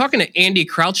 I was talking to Andy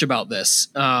Crouch about this,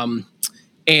 and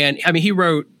I mean, he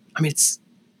wrote, I mean, is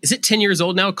it 10 years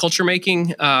old now, Culture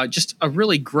Making? Just a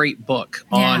really great book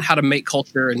on how to make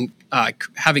culture and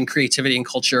having creativity in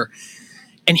culture.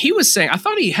 And he was saying, I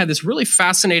thought he had this really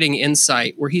fascinating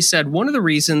insight where he said, one of the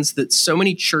reasons that so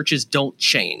many churches don't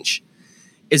change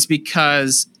is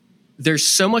because there's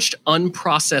so much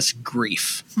unprocessed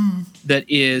grief that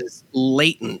is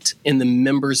latent in the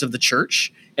members of the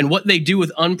church. And what they do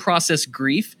with unprocessed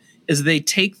grief is they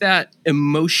take that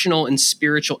emotional and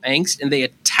spiritual angst and they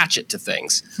attach it to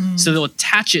things. So they'll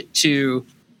attach it to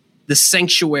the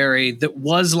sanctuary that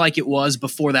was like it was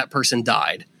before that person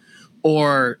died,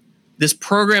 or this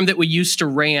program that we used to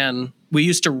run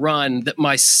that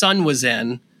my son was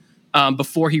in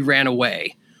before he ran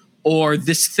away, or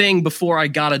this thing before I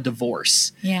got a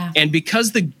divorce. Yeah. And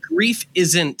because the grief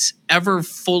isn't ever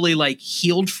fully like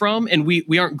healed from, and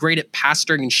we aren't great at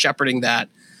pastoring and shepherding that,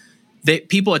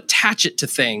 people attach it to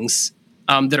things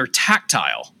that are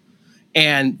tactile.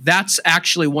 And that's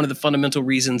actually one of the fundamental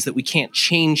reasons that we can't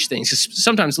change things. 'Cause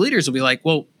sometimes leaders will be like,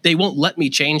 well, they won't let me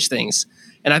change things.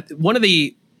 And one of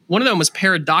the most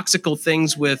paradoxical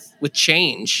things with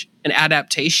change and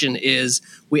adaptation is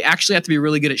we actually have to be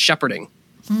really good at shepherding.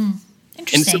 Interesting.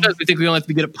 And sometimes we think we only have to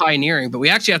be good at pioneering, but we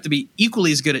actually have to be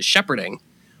equally as good at shepherding,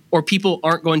 or people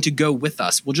aren't going to go with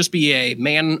us. We'll just be a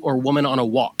man or woman on a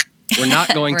walk. We're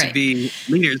not going to be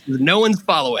leaders because no one's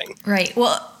following. Right.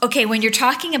 Well, okay, when you're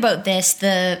talking about this,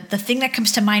 the thing that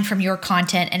comes to mind from your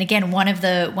content, and again, when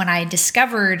I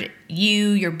discovered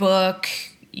your book,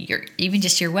 even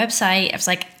just your website, I was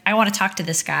like, I want to talk to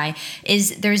this guy,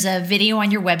 is there's a video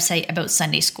on your website about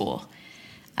Sunday school.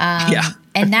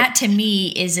 And that to me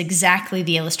is exactly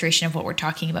the illustration of what we're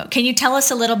talking about. Can you tell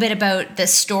us a little bit about the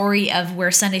story of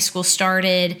where Sunday school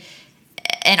started?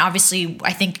 And obviously,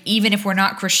 I think even if we're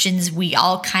not Christians, we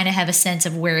all kind of have a sense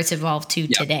of where it's evolved to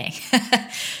today.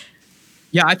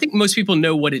 Yeah, I think most people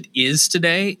know what it is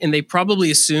today, and they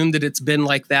probably assume that it's been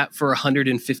like that for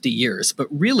 150 years. But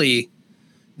really,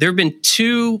 there have been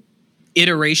two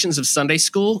iterations of Sunday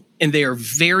school, and they are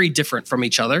very different from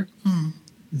each other.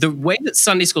 The way that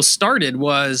Sunday school started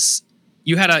was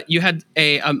you had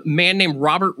a man named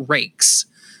Robert Raikes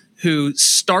who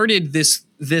started this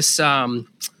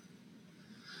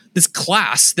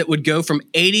class that would go from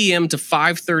 8 a.m. to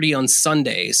 5:30 on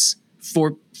Sundays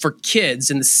for kids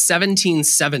in the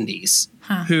 1770s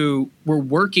who were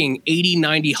working 80,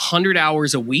 90, 100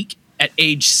 hours a week at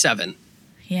age 7.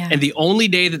 Yeah. And the only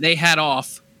day that they had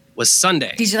off was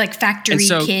Sunday. These are like factory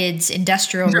kids,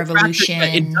 Industrial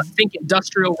Revolution. Think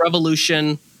Industrial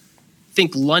Revolution.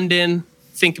 Think London.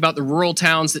 Think about the rural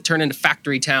towns that turn into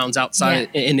factory towns outside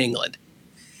in England.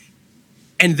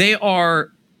 And they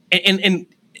are, and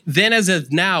then as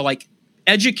of now, like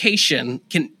education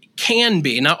can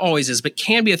be, not always is, but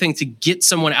can be a thing to get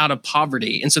someone out of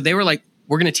poverty. And so they were like,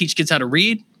 we're going to teach kids how to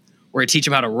read. We're going to teach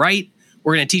them how to write.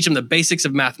 We're going to teach them the basics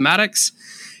of mathematics.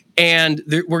 And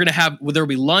there will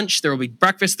be lunch, there will be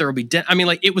breakfast, there will be dinner. I mean,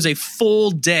 like it was a full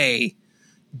day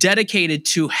dedicated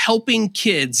to helping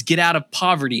kids get out of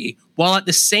poverty, while at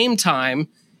the same time,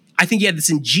 I think he had this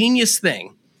ingenious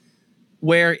thing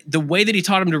where the way that he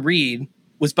taught them to read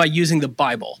was by using the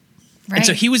Bible. Right. And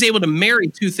so he was able to marry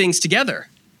two things together,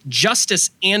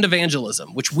 justice and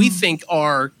evangelism, which we think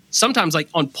are sometimes like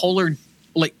on polar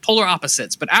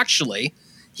opposites, but actually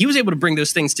he was able to bring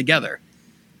those things together.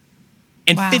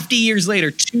 And 50 years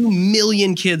later, 2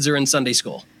 million kids are in Sunday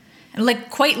school. Like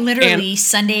quite literally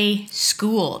Sunday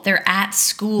school. They're at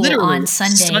school on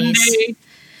Sundays. Sunday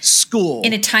school.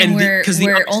 In a time where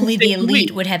only the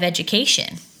elite would have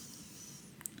education.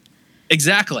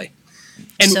 Exactly.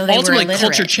 And so ultimately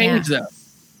culture changed though.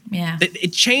 Yeah.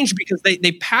 It changed because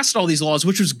they passed all these laws,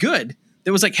 which was good.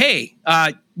 It was like, hey,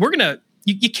 we're going to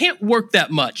you can't work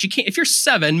that much. You can't, if you're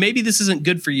 7, maybe this isn't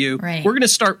good for you. Right. We're going to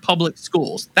start public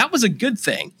schools. That was a good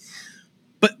thing.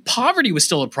 But poverty was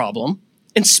still a problem,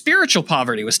 and spiritual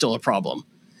poverty was still a problem.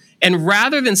 And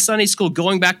rather than Sunday school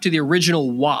going back to the original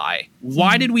why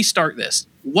did we start this?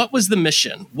 What was the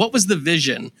mission? What was the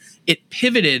vision? It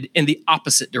pivoted in the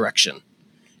opposite direction.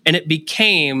 And it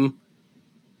became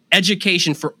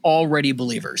education for already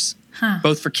believers,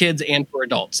 both for kids and for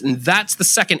adults. And that's the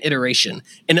second iteration.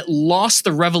 And it lost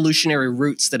the revolutionary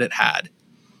roots that it had.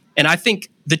 And I think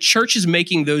the church is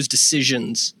making those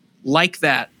decisions like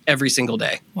that every single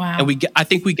day. Wow. And I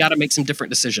think we got to make some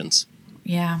different decisions.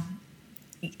 Yeah.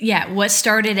 Yeah, what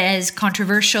started as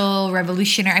controversial,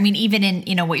 revolutionary. I mean, even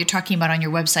in, what you're talking about on your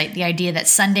website, the idea that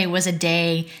Sunday was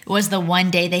the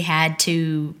one day they had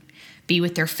to be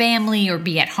with their family or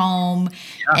be at home,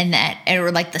 and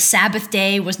or like the Sabbath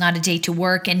day was not a day to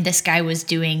work, and this guy was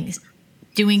doing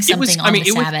something on the Sabbath.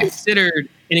 It was considered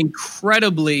an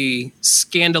incredibly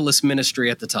scandalous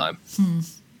ministry at the time.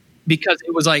 Because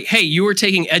it was like, hey, you were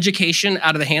taking education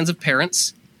out of the hands of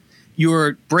parents. You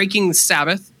were breaking the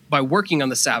Sabbath by working on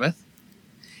the Sabbath.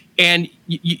 And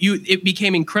it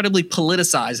became incredibly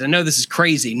politicized. I know this is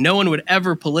crazy. No one would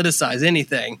ever politicize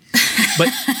anything. But,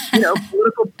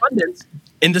 political pundits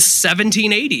in the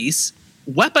 1780s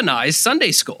weaponized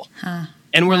Sunday school.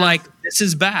 And we're like, this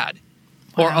is bad.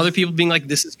 Wow. Or other people being like,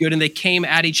 this is good. And they came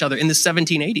at each other in the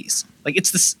 1780s. Like,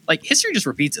 it's this, like, history just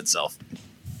repeats itself.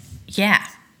 Yeah.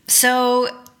 So,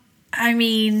 I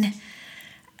mean,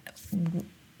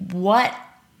 what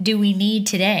do we need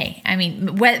today? I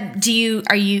mean,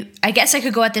 I guess I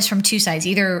could go at this from two sides.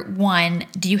 Either one,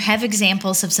 do you have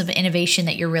examples of some innovation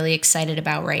that you're really excited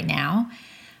about right now?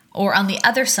 Or on the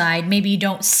other side, maybe you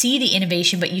don't see the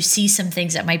innovation, but you see some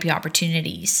things that might be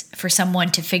opportunities for someone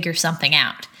to figure something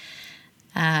out.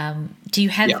 Do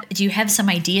you have some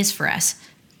ideas for us?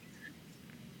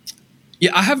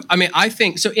 Yeah, I have. I mean, I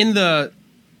think so.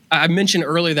 I mentioned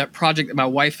earlier that project that my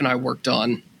wife and I worked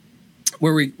on,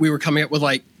 where we were coming up with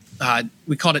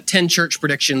we called it 10 church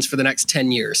predictions for the next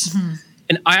 10 years. Mm-hmm.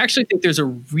 And I actually think there's a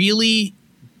really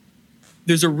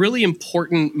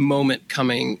important moment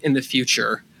coming in the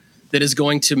future that is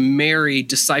going to marry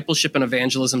discipleship and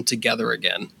evangelism together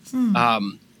again.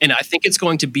 And I think it's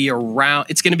going to be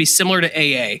it's going to be similar to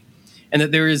AA, and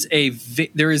that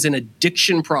there is an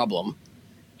addiction problem,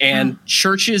 and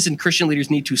churches and Christian leaders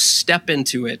need to step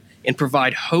into it and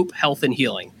provide hope, health, and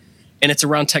healing. And it's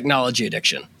around technology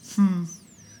addiction.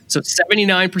 So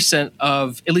 79%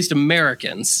 of at least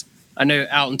Americans, I know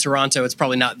out in Toronto, it's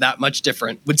probably not that much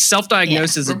different, would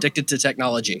self-diagnose as addicted to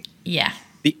technology. Yeah.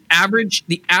 The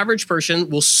average person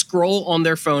will scroll on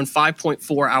their phone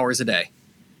 5.4 hours a day.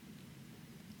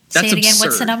 That's Say it again. absurd.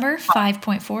 What's the number?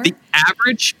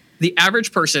 5.4? The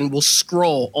average person will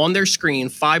scroll on their screen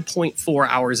 5.4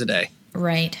 hours a day.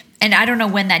 Right. And I don't know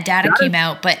when that data came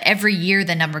out, but every year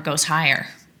the number goes higher.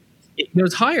 It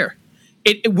goes higher.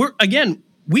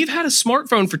 We've had a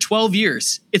smartphone for 12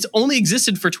 years. It's only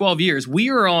existed for 12 years. We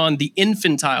are on the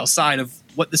infantile side of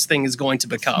what this thing is going to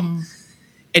become.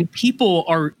 And people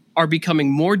are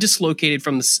becoming more dislocated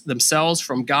from themselves,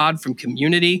 from God, from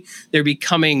community. They're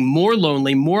becoming more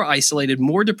lonely, more isolated,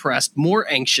 more depressed,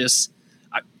 more anxious.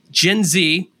 Gen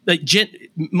Z,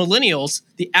 millennials,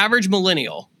 the average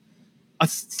millennial,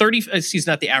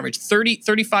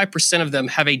 35% of them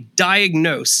have a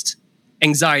diagnosed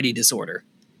anxiety disorder.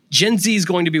 Gen Z is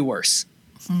going to be worse.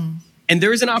 And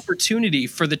there is an opportunity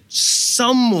for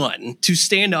someone to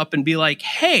stand up and be like,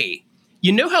 hey,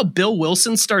 you know how Bill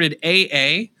Wilson started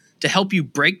AA to help you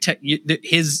break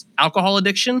his alcohol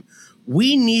addiction?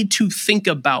 We need to think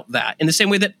about that in the same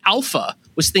way that Alpha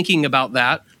was thinking about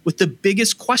that with the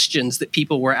biggest questions that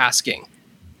people were asking.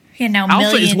 Yeah, now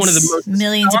Alpha is one of the most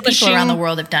millions of people around the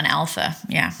world have done Alpha.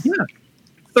 Yeah.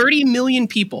 30 million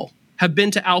people have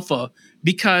been to Alpha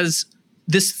because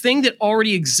this thing that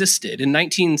already existed in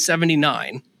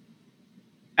 1979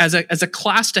 as a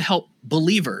class to help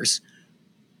believers,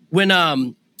 when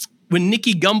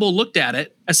Nicky Gumbel looked at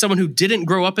it as someone who didn't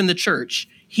grow up in the church,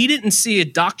 he didn't see a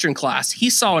doctrine class. He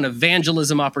saw an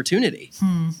evangelism opportunity.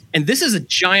 And this is a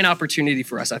giant opportunity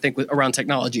for us, I think, around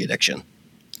technology addiction.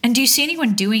 And do you see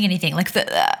anyone doing anything? Like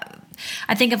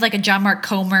I think of like a John Mark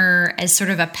Comer as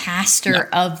sort of a pastor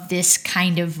of this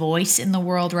kind of voice in the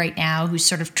world right now, who's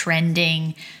sort of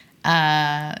trending,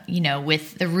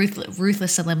 with the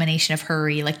ruthless elimination of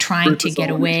hurry, like trying to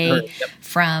get away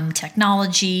from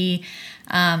technology.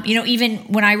 Even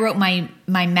when I wrote my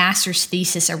master's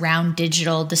thesis around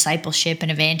digital discipleship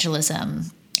and evangelism,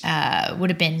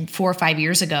 would have been 4 or 5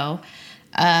 years ago.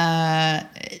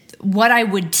 what I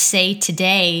would say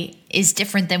today is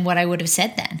different than what I would have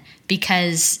said then,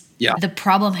 because the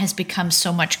problem has become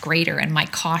so much greater, and my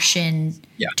caution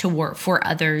to work for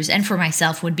others and for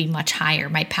myself would be much higher.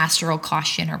 My pastoral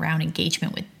caution around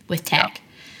engagement with tech.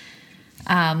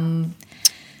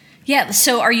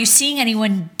 So are you seeing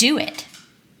anyone do it?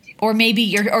 Or maybe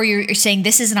you're saying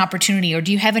this is an opportunity, or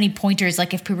do you have any pointers?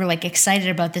 Like if people are like excited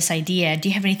about this idea, do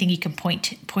you have anything you can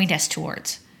point us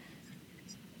towards?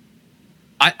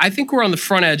 I think we're on the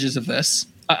front edges of this.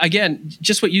 Again,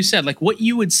 just what you said, like what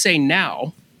you would say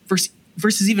now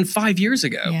versus even 5 years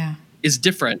ago is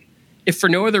different. If for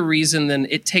no other reason than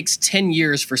it takes 10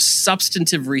 years for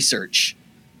substantive research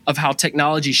of how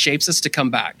technology shapes us to come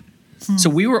back. So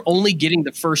we were only getting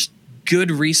the first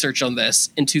good research on this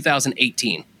in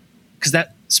 2018, because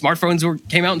that smartphones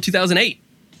came out in 2008.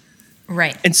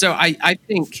 Right. And so I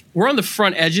think we're on the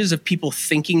front edges of people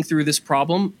thinking through this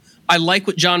problem. I like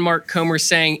what John Mark Comer is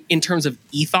saying in terms of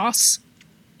ethos.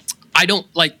 I don't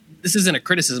like, this isn't a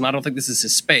criticism. I don't think this is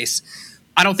his space.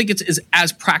 I don't think it's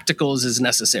as practical as is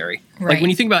necessary. Right. Like when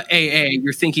you think about AA,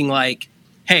 you're thinking like,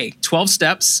 hey, 12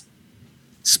 steps,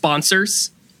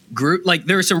 sponsors, group. Like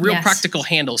there are some real practical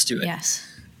handles to it. Yes.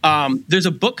 There's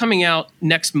a book coming out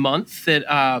next month that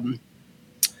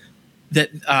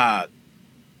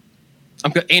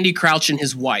Andy Crouch and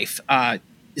his wife.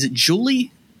 Is it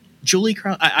Julie? Julie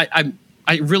Crouch?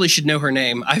 I really should know her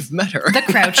name. I've met her. The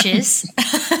Crouches.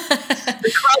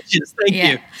 The Crouches, thank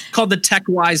you. Called The Tech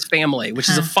Wise Family, which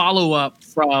is a follow-up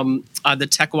from the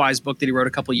Tech Wise book that he wrote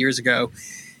a couple years ago.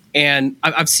 And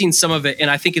I've seen some of it, and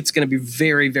I think it's going to be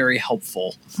very, very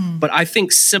helpful. But I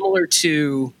think similar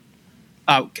to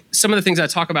some of the things I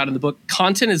talk about in the book,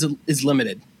 content is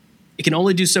limited. It can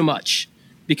only do so much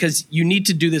because you need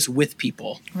to do this with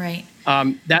people. Right.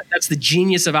 That's the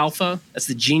genius of Alpha. That's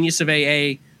the genius of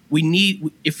AA.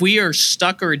 If we are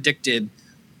stuck or addicted,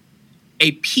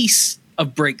 a piece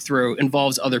of breakthrough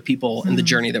involves other people in the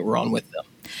journey that we're on with them.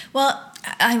 Well,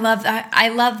 I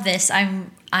love this.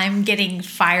 I'm getting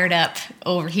fired up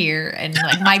over here, and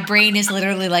like my brain is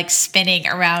literally like spinning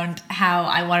around how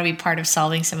I want to be part of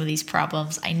solving some of these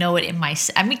problems. I know it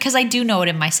because I do know it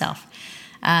in myself.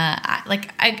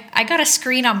 I got a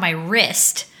screen on my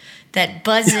wrist that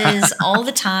buzzes all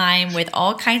the time with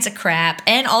all kinds of crap,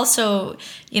 and also,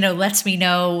 lets me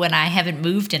know when I haven't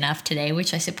moved enough today,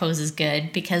 which I suppose is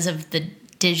good because of the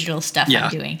digital stuff I'm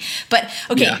doing. But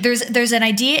okay, there's an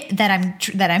idea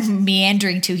that I'm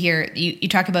meandering to here. You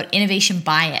talk about innovation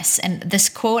bias, and this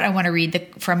quote I want to read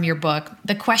from your book.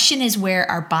 The question is where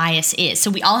our bias is. So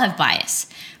we all have bias,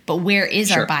 but where is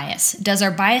our bias? Does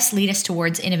our bias lead us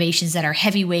towards innovations that are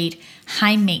heavyweight,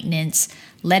 high maintenance,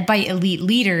 led by elite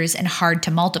leaders, and hard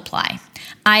to multiply?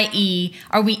 I.e.,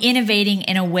 are we innovating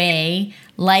in a way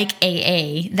like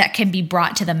AA that can be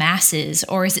brought to the masses,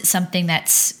 or is it something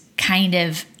that's kind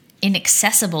of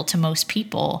inaccessible to most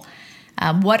people?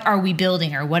 What are we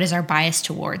building, or what is our bias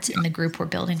towards in the group we're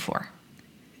building for?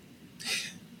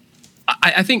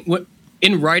 I think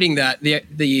in writing that,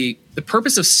 the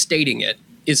purpose of stating it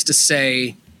is to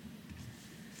say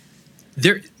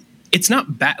it's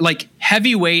not bad. Like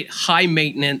heavyweight, high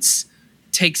maintenance,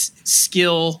 takes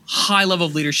skill, high level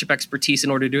of leadership expertise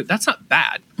in order to do it. That's not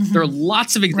bad. There are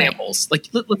lots of examples. Right.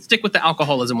 Like let's stick with the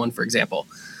alcoholism one, for example.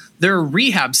 There are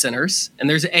rehab centers and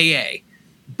there's AA.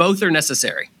 Both are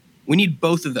necessary. We need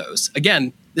both of those.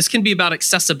 Again, this can be about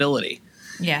accessibility.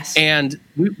 Yes. And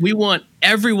we want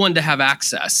everyone to have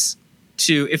access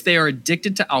to, if they are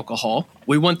addicted to alcohol,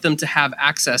 we want them to have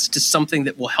access to something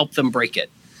that will help them break it.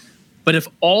 But if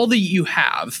all that you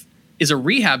have is a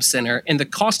rehab center and the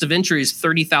cost of entry is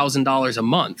 $30,000 a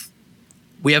month,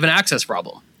 we have an access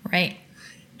problem. Right.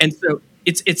 And so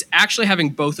it's actually having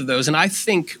both of those. And I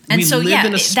think we live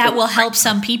in a space that will help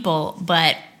some people,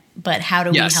 but how do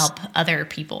we help other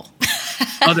people?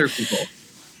 Other people.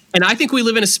 And I think we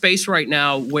live in a space right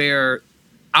now where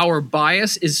our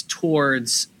bias is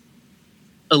towards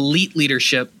elite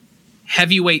leadership,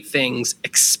 heavyweight things,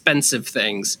 expensive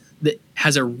things that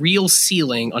has a real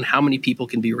ceiling on how many people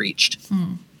can be reached.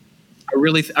 I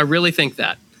really think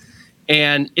that.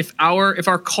 And if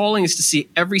our calling is to see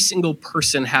every single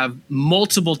person have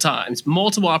multiple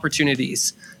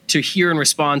opportunities to hear and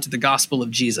respond to the gospel of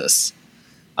Jesus,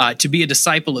 to be a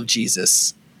disciple of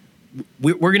Jesus,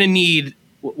 we're going to need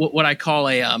what I call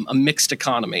a mixed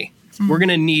economy. We're going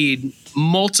to need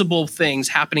multiple things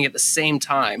happening at the same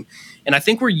time. And I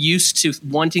think we're used to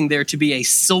wanting there to be a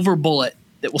silver bullet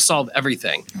that will solve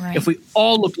everything. Right. If we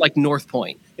all look like North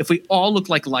Point, if we all look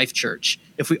like Life Church,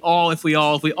 if we all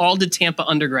did Tampa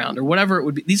Underground or whatever it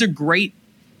would be, these are great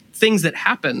things that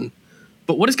happen.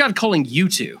 But what is God calling you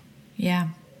to? Yeah.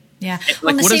 Yeah.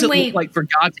 Like, what does it look like for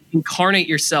God to incarnate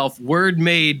yourself, Word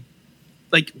made,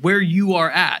 like where you are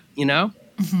at, you know?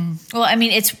 Mm-hmm. Well, I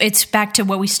mean, it's back to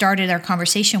what we started our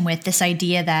conversation with, this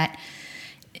idea that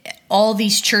all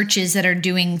these churches that are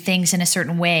doing things in a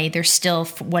certain way, there's still,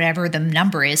 whatever the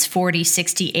number is, 40,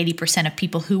 60, 80% of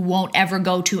people who won't ever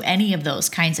go to any of those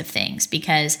kinds of things,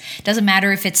 because it doesn't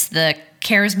matter if it's the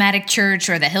charismatic church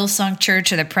or the Hillsong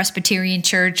church or the Presbyterian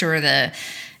church or the,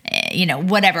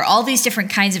 whatever, all these different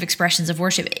kinds of expressions of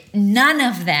worship, none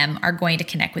of them are going to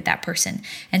connect with that person.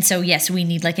 And so, yes, we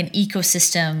need like an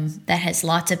ecosystem that has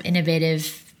lots of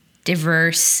innovative,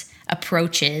 diverse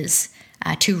approaches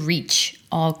to reach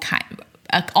all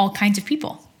kinds of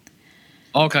people.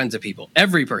 All kinds of people.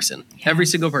 Every person. Yeah. Every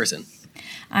single person.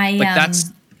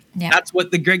 That's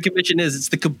what the Great Commission is. It's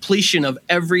the completion of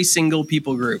every single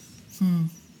people group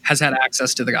has had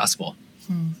access to the gospel.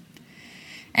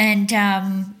 And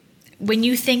when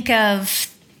you think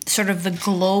of sort of the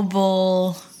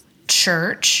global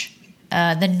church,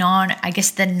 the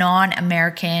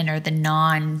non-American or the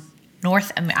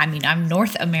non-North, I'm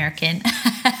North American.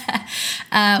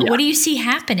 What do you see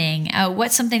happening?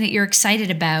 What's something that you're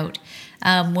excited about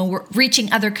when we're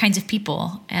reaching other kinds of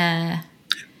people? I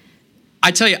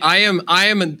tell you, I am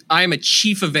a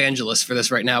chief evangelist for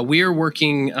this right now. We are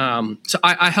working. So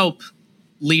I help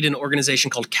lead an organization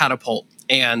called Catapult,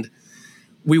 and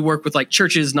we work with like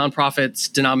churches,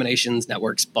 nonprofits, denominations,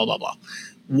 networks, blah blah blah.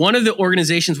 One of the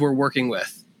organizations we're working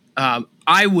with,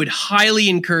 I would highly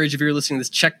encourage, if you're listening to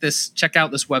this, check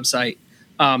out this website.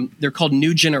 They're called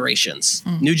New Generations,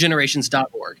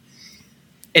 newgenerations.org.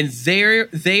 And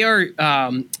they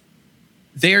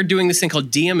are doing this thing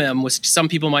called DMM, which some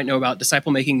people might know about,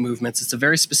 disciple making movements. It's a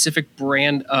very specific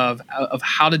brand of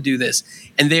how to do this.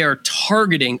 And they are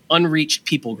targeting unreached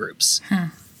people groups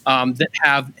that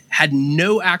have had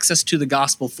no access to the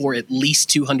gospel for at least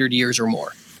 200 years or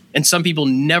more. And some people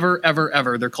never, ever,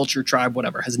 ever, their culture, tribe,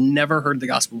 whatever, has never heard the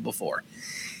gospel before.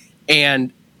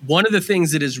 And one of the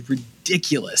things that is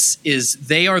ridiculous is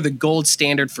they are the gold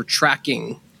standard for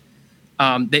tracking.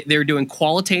 They're doing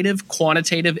qualitative,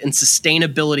 quantitative, and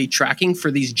sustainability tracking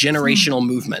for these generational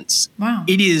movements. Wow.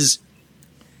 It is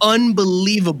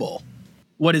unbelievable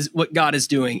what God is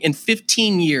doing. In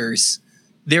 15 years,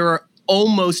 there are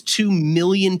almost 2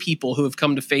 million people who have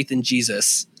come to faith in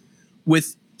Jesus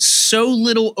with so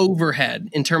little overhead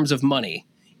in terms of money,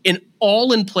 in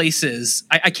places.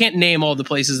 I can't name all the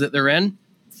places that they're in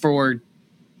for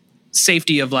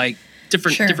safety of like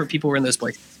different people who are in those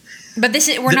places. But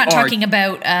we're not talking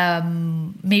about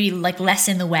maybe like less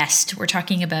in the West. We're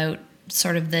talking about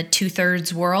sort of the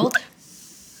 2/3 world.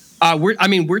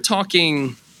 We're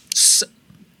talking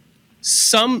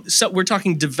we're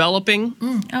talking developing.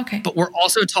 Okay. But we're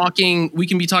also we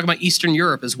can be talking about Eastern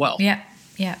Europe as well. Yeah.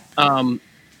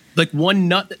 Like one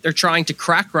nut that they're trying to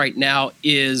crack right now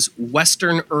is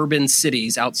Western urban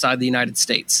cities outside the United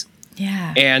States.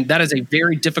 Yeah. And that is a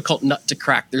very difficult nut to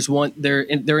crack. There's one, they're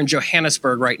in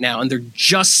Johannesburg right now, and they're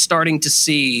just starting to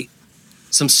see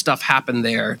some stuff happen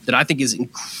there that I think is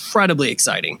incredibly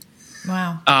exciting.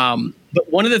 Wow. But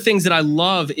one of the things that I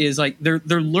love is like they're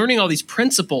learning all these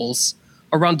principles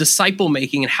around disciple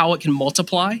making and how it can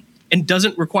multiply and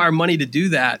doesn't require money to do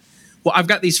that. Well, I've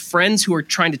got these friends who are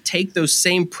trying to take those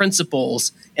same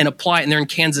principles and apply it, and they're in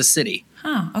Kansas City.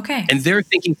 Oh, okay. And they're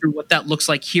thinking through what that looks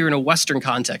like here in a Western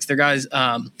context. They're guys,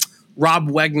 Rob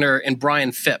Wegner and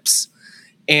Brian Phipps.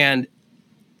 And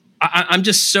I'm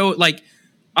just so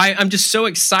I'm just so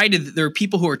excited that there are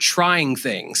people who are trying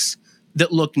things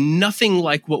that look nothing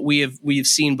like what we've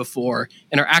seen before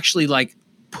and are actually like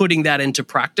putting that into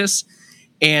practice.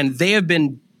 And they're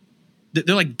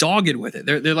like dogged with it.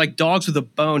 They're like dogs with a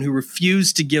bone who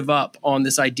refuse to give up on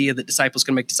this idea that disciples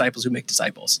can make disciples who make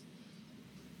disciples.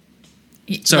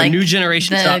 So like New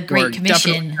Generations, the Great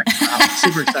Commission,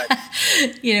 super excited.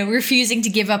 Refusing to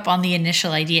give up on the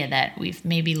initial idea that we've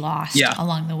maybe lost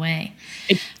along the way.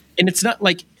 And it's not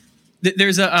like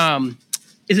there's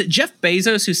is it Jeff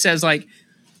Bezos who says like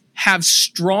have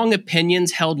strong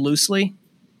opinions held loosely?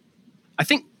 I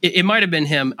think it might have been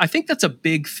him. I think that's a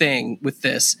big thing with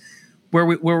this, where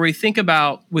we think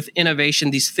about with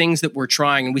innovation these things that we're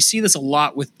trying, and we see this a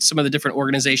lot with some of the different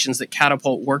organizations that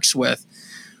Catapult works with,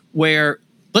 where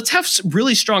let's have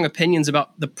really strong opinions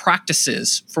about the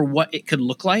practices for what it could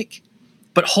look like,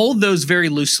 but hold those very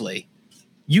loosely.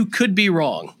 You could be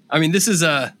wrong. I mean,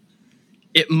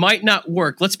 it might not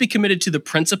work. Let's be committed to the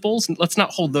principles, and let's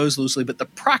not hold those loosely, but the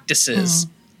practices,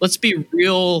 let's be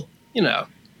real,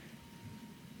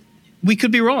 we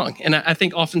could be wrong. And I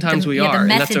think oftentimes we are,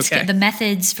 and that's okay. The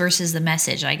methods versus the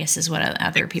message, I guess, is what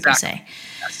other people say.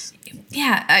 Yes.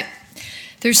 Yeah.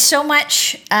 There's so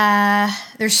much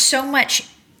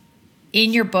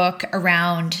in your book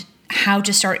around how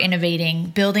to start innovating,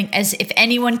 building, as if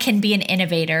anyone can be an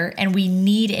innovator, and we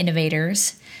need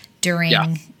innovators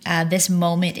during this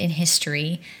moment in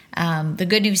history. The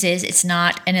good news is it's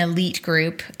not an elite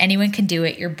group. Anyone can do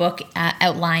it. Your book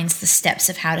outlines the steps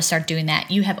of how to start doing that.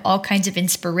 You have all kinds of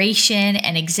inspiration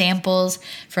and examples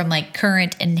from like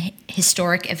current and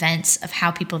historic events of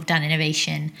how people have done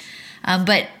innovation.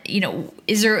 But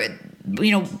is there?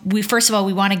 We first of all,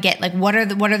 we want to get like what are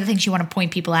the things you want to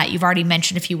point people at? You've already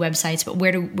mentioned a few websites, but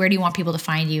where do you want people to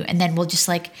find you? And then we'll just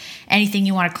like anything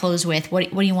you want to close with. What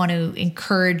do you want to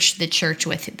encourage the church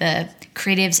with, the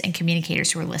creatives and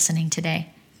communicators who are listening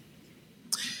today?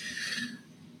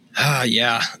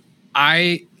 Yeah,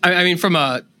 I mean, from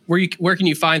where can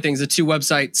you find things? The two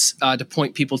websites to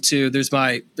point people to. There's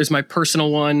my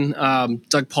personal one,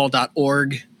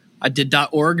 dougpaul.org. I did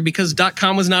 .org because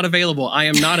 .com was not available. I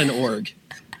am not an org.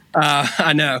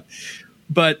 I know.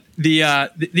 But the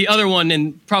other one,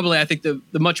 and probably I think the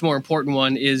much more important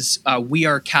one, is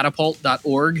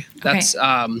wearecatapult.org. That's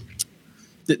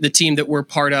the team that we're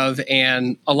part of,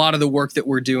 and a lot of the work that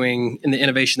we're doing and the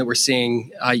innovation that we're seeing,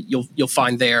 you'll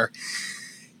find there.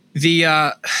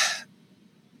 The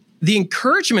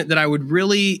encouragement that I would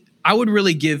really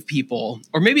give people,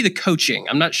 or maybe the coaching,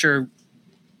 I'm not sure,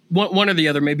 one or the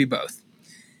other, maybe both,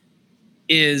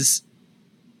 is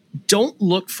don't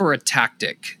look for a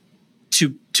tactic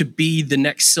to be the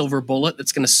next silver bullet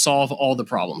that's going to solve all the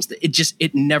problems.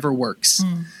 It never works.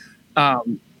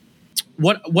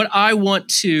 What I want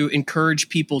to encourage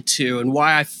people to, and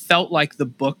why I felt like the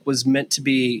book was meant to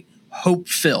be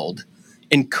hope-filled,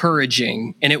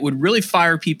 encouraging, and it would really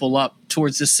fire people up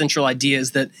towards this central idea,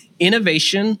 is that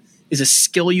innovation is a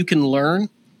skill you can learn,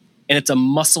 and it's a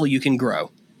muscle you can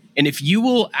grow. And if you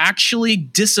will actually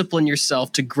discipline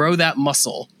yourself to grow that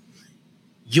muscle,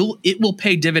 it will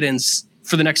pay dividends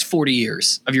for the next 40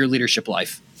 years of your leadership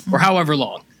life, or however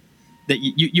long that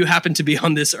you happen to be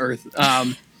on this earth.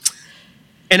 And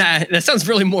that sounds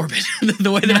really morbid,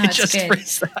 the way that I just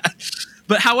phrased that.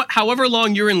 But however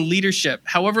long you're in leadership,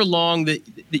 however long that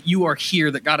you are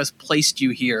here, that God has placed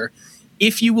you here,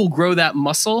 if you will grow that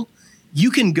muscle,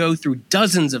 you can go through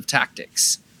dozens of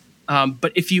tactics.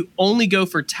 But if you only go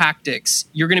for tactics,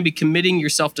 you're going to be committing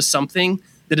yourself to something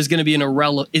that is going to be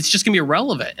it's just going to be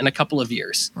irrelevant in a couple of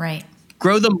years. Right.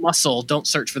 Grow the muscle. Don't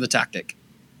search for the tactic.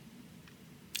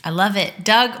 I love it.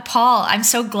 Doug, Paul, I'm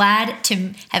so glad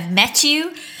to have met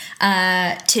you,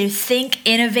 to think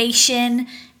innovation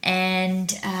and,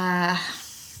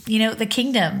 the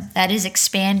kingdom that is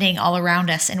expanding all around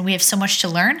us. And we have so much to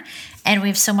learn, and we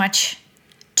have so much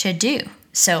to do.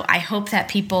 So I hope that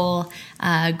people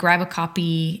grab a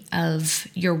copy of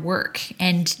your work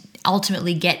and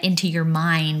ultimately get into your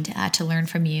mind to learn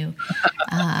from you,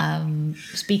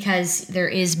 because there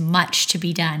is much to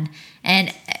be done.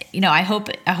 And I hope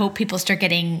people start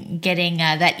getting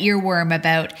that earworm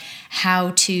about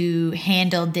how to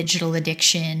handle digital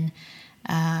addiction.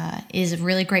 Is a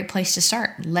really great place to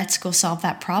start. Let's go solve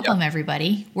that problem,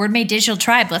 everybody. Word Made Digital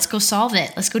Tribe. Let's go solve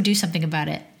it. Let's go do something about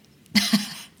it.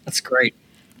 That's great.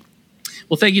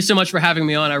 Well, thank you so much for having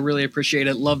me on. I really appreciate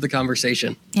it. Love the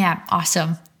conversation. Yeah,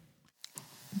 awesome.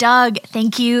 Doug,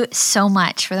 thank you so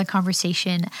much for the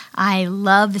conversation. I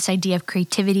love this idea of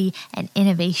creativity and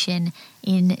innovation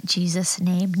in Jesus'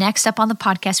 name. Next up on the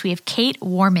podcast, we have Kate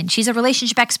Warman. She's a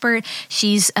relationship expert.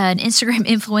 She's an Instagram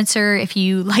influencer, if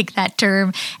you like that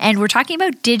term. And we're talking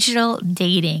about digital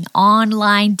dating,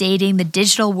 online dating, the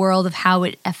digital world of how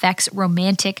it affects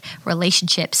romantic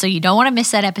relationships. So you don't want to miss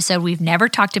that episode. We've never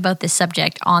talked about this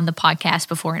subject on the podcast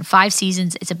before. In 5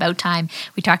 seasons, it's about time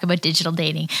we talk about digital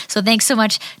dating. So thanks so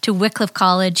much to Wycliffe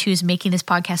College, who's making this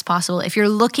podcast possible. If you're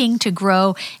looking to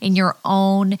grow in your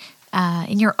own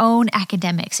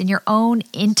academics, in your own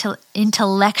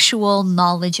intellectual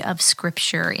knowledge of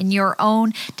Scripture, in your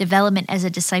own development as a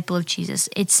disciple of Jesus.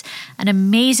 It's an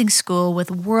amazing school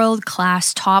with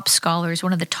world-class top scholars,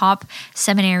 one of the top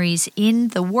seminaries in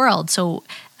the world. So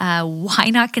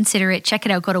why not consider it? Check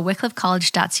it out. Go to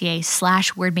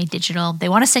wycliffecollege.ca/wordmadedigital. They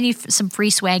want to send you some free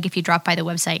swag if you drop by the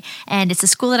website. And it's a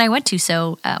school that I went to,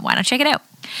 so why not check it out?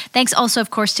 Thanks also, of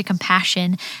course, to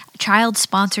Compassion. Child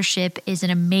sponsorship is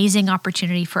an amazing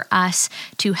opportunity for us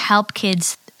to help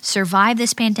kids survive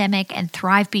this pandemic and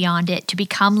thrive beyond it, to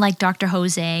become like Dr.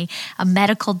 Jose, a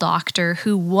medical doctor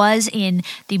who was in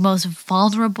the most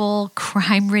vulnerable,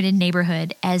 crime-ridden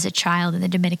neighborhood as a child in the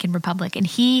Dominican Republic. And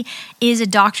he is a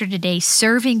doctor today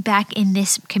serving back in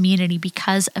this community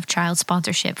because of child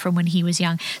sponsorship from when he was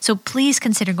young. So please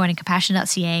consider going to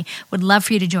compassion.ca. Would love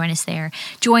for you to join us there.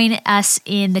 Join us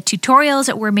in the tutorials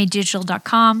at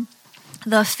wordmadedigital.com.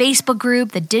 The Facebook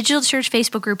group, the Digital Church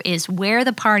Facebook group, is where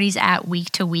the party's at week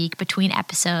to week between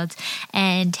episodes.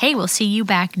 And hey, we'll see you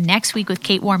back next week with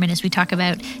Kate Warman as we talk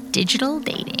about digital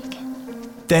dating.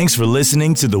 Thanks for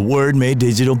listening to the Word Made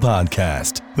Digital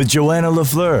podcast with Joanna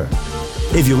LaFleur.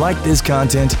 If you like this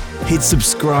content, hit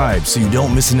subscribe so you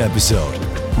don't miss an episode.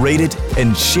 Rate it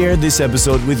and share this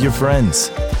episode with your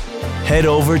friends. Head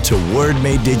over to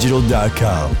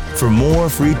wordmadedigital.com for more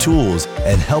free tools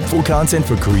and helpful content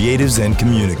for creatives and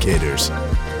communicators.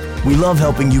 We love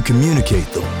helping you communicate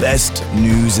the best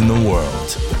news in the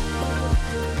world.